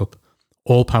your makeup.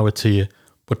 All power to you.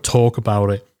 But talk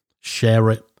about it. Share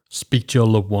it. Speak to your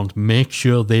loved ones. Make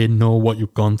sure they know what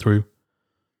you've gone through.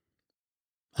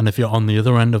 And if you're on the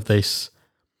other end of this,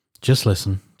 just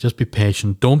listen. Just be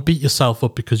patient. Don't beat yourself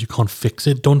up because you can't fix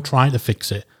it. Don't try to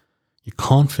fix it. You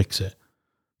can't fix it.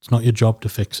 It's not your job to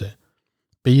fix it.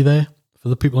 Be there for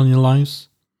the people in your lives.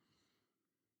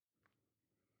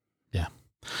 Yeah.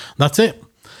 That's it.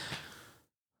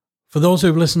 For those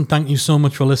who've listened, thank you so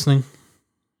much for listening.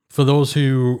 For those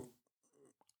whose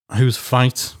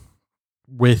fight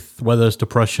with, whether it's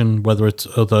depression, whether it's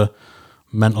other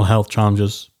mental health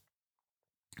challenges,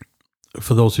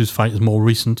 for those whose fight is more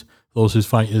recent, those whose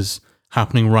fight is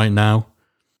happening right now,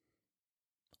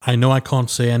 I know I can't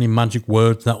say any magic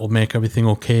words that will make everything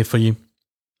okay for you,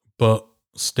 but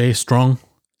stay strong.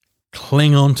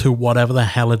 Cling on to whatever the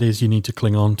hell it is you need to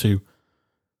cling on to.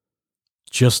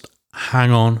 Just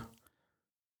hang on.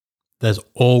 There's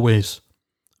always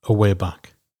a way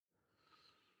back.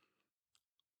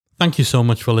 Thank you so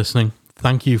much for listening.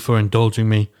 Thank you for indulging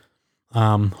me.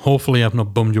 Hopefully I've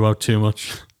not bummed you out too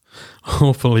much.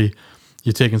 Hopefully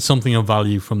you're taking something of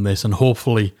value from this, and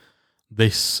hopefully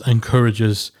this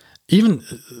encourages, even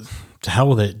to hell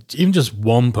with it, even just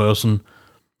one person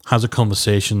has a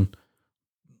conversation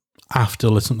after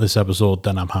listening to this episode,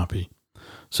 then I'm happy.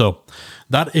 So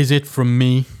that is it from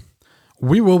me.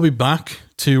 We will be back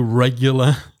to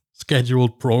regular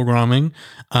scheduled programming.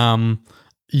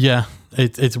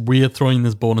 It's weird throwing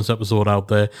this bonus episode out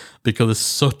there because it's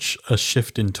such a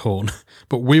shift in tone.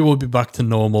 But we will be back to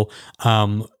normal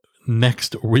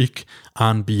next week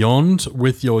and beyond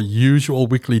with your usual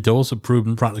weekly dose of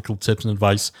proven practical tips and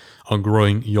advice on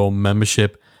growing your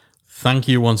membership. Thank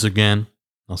you once again.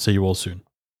 I'll see you all soon.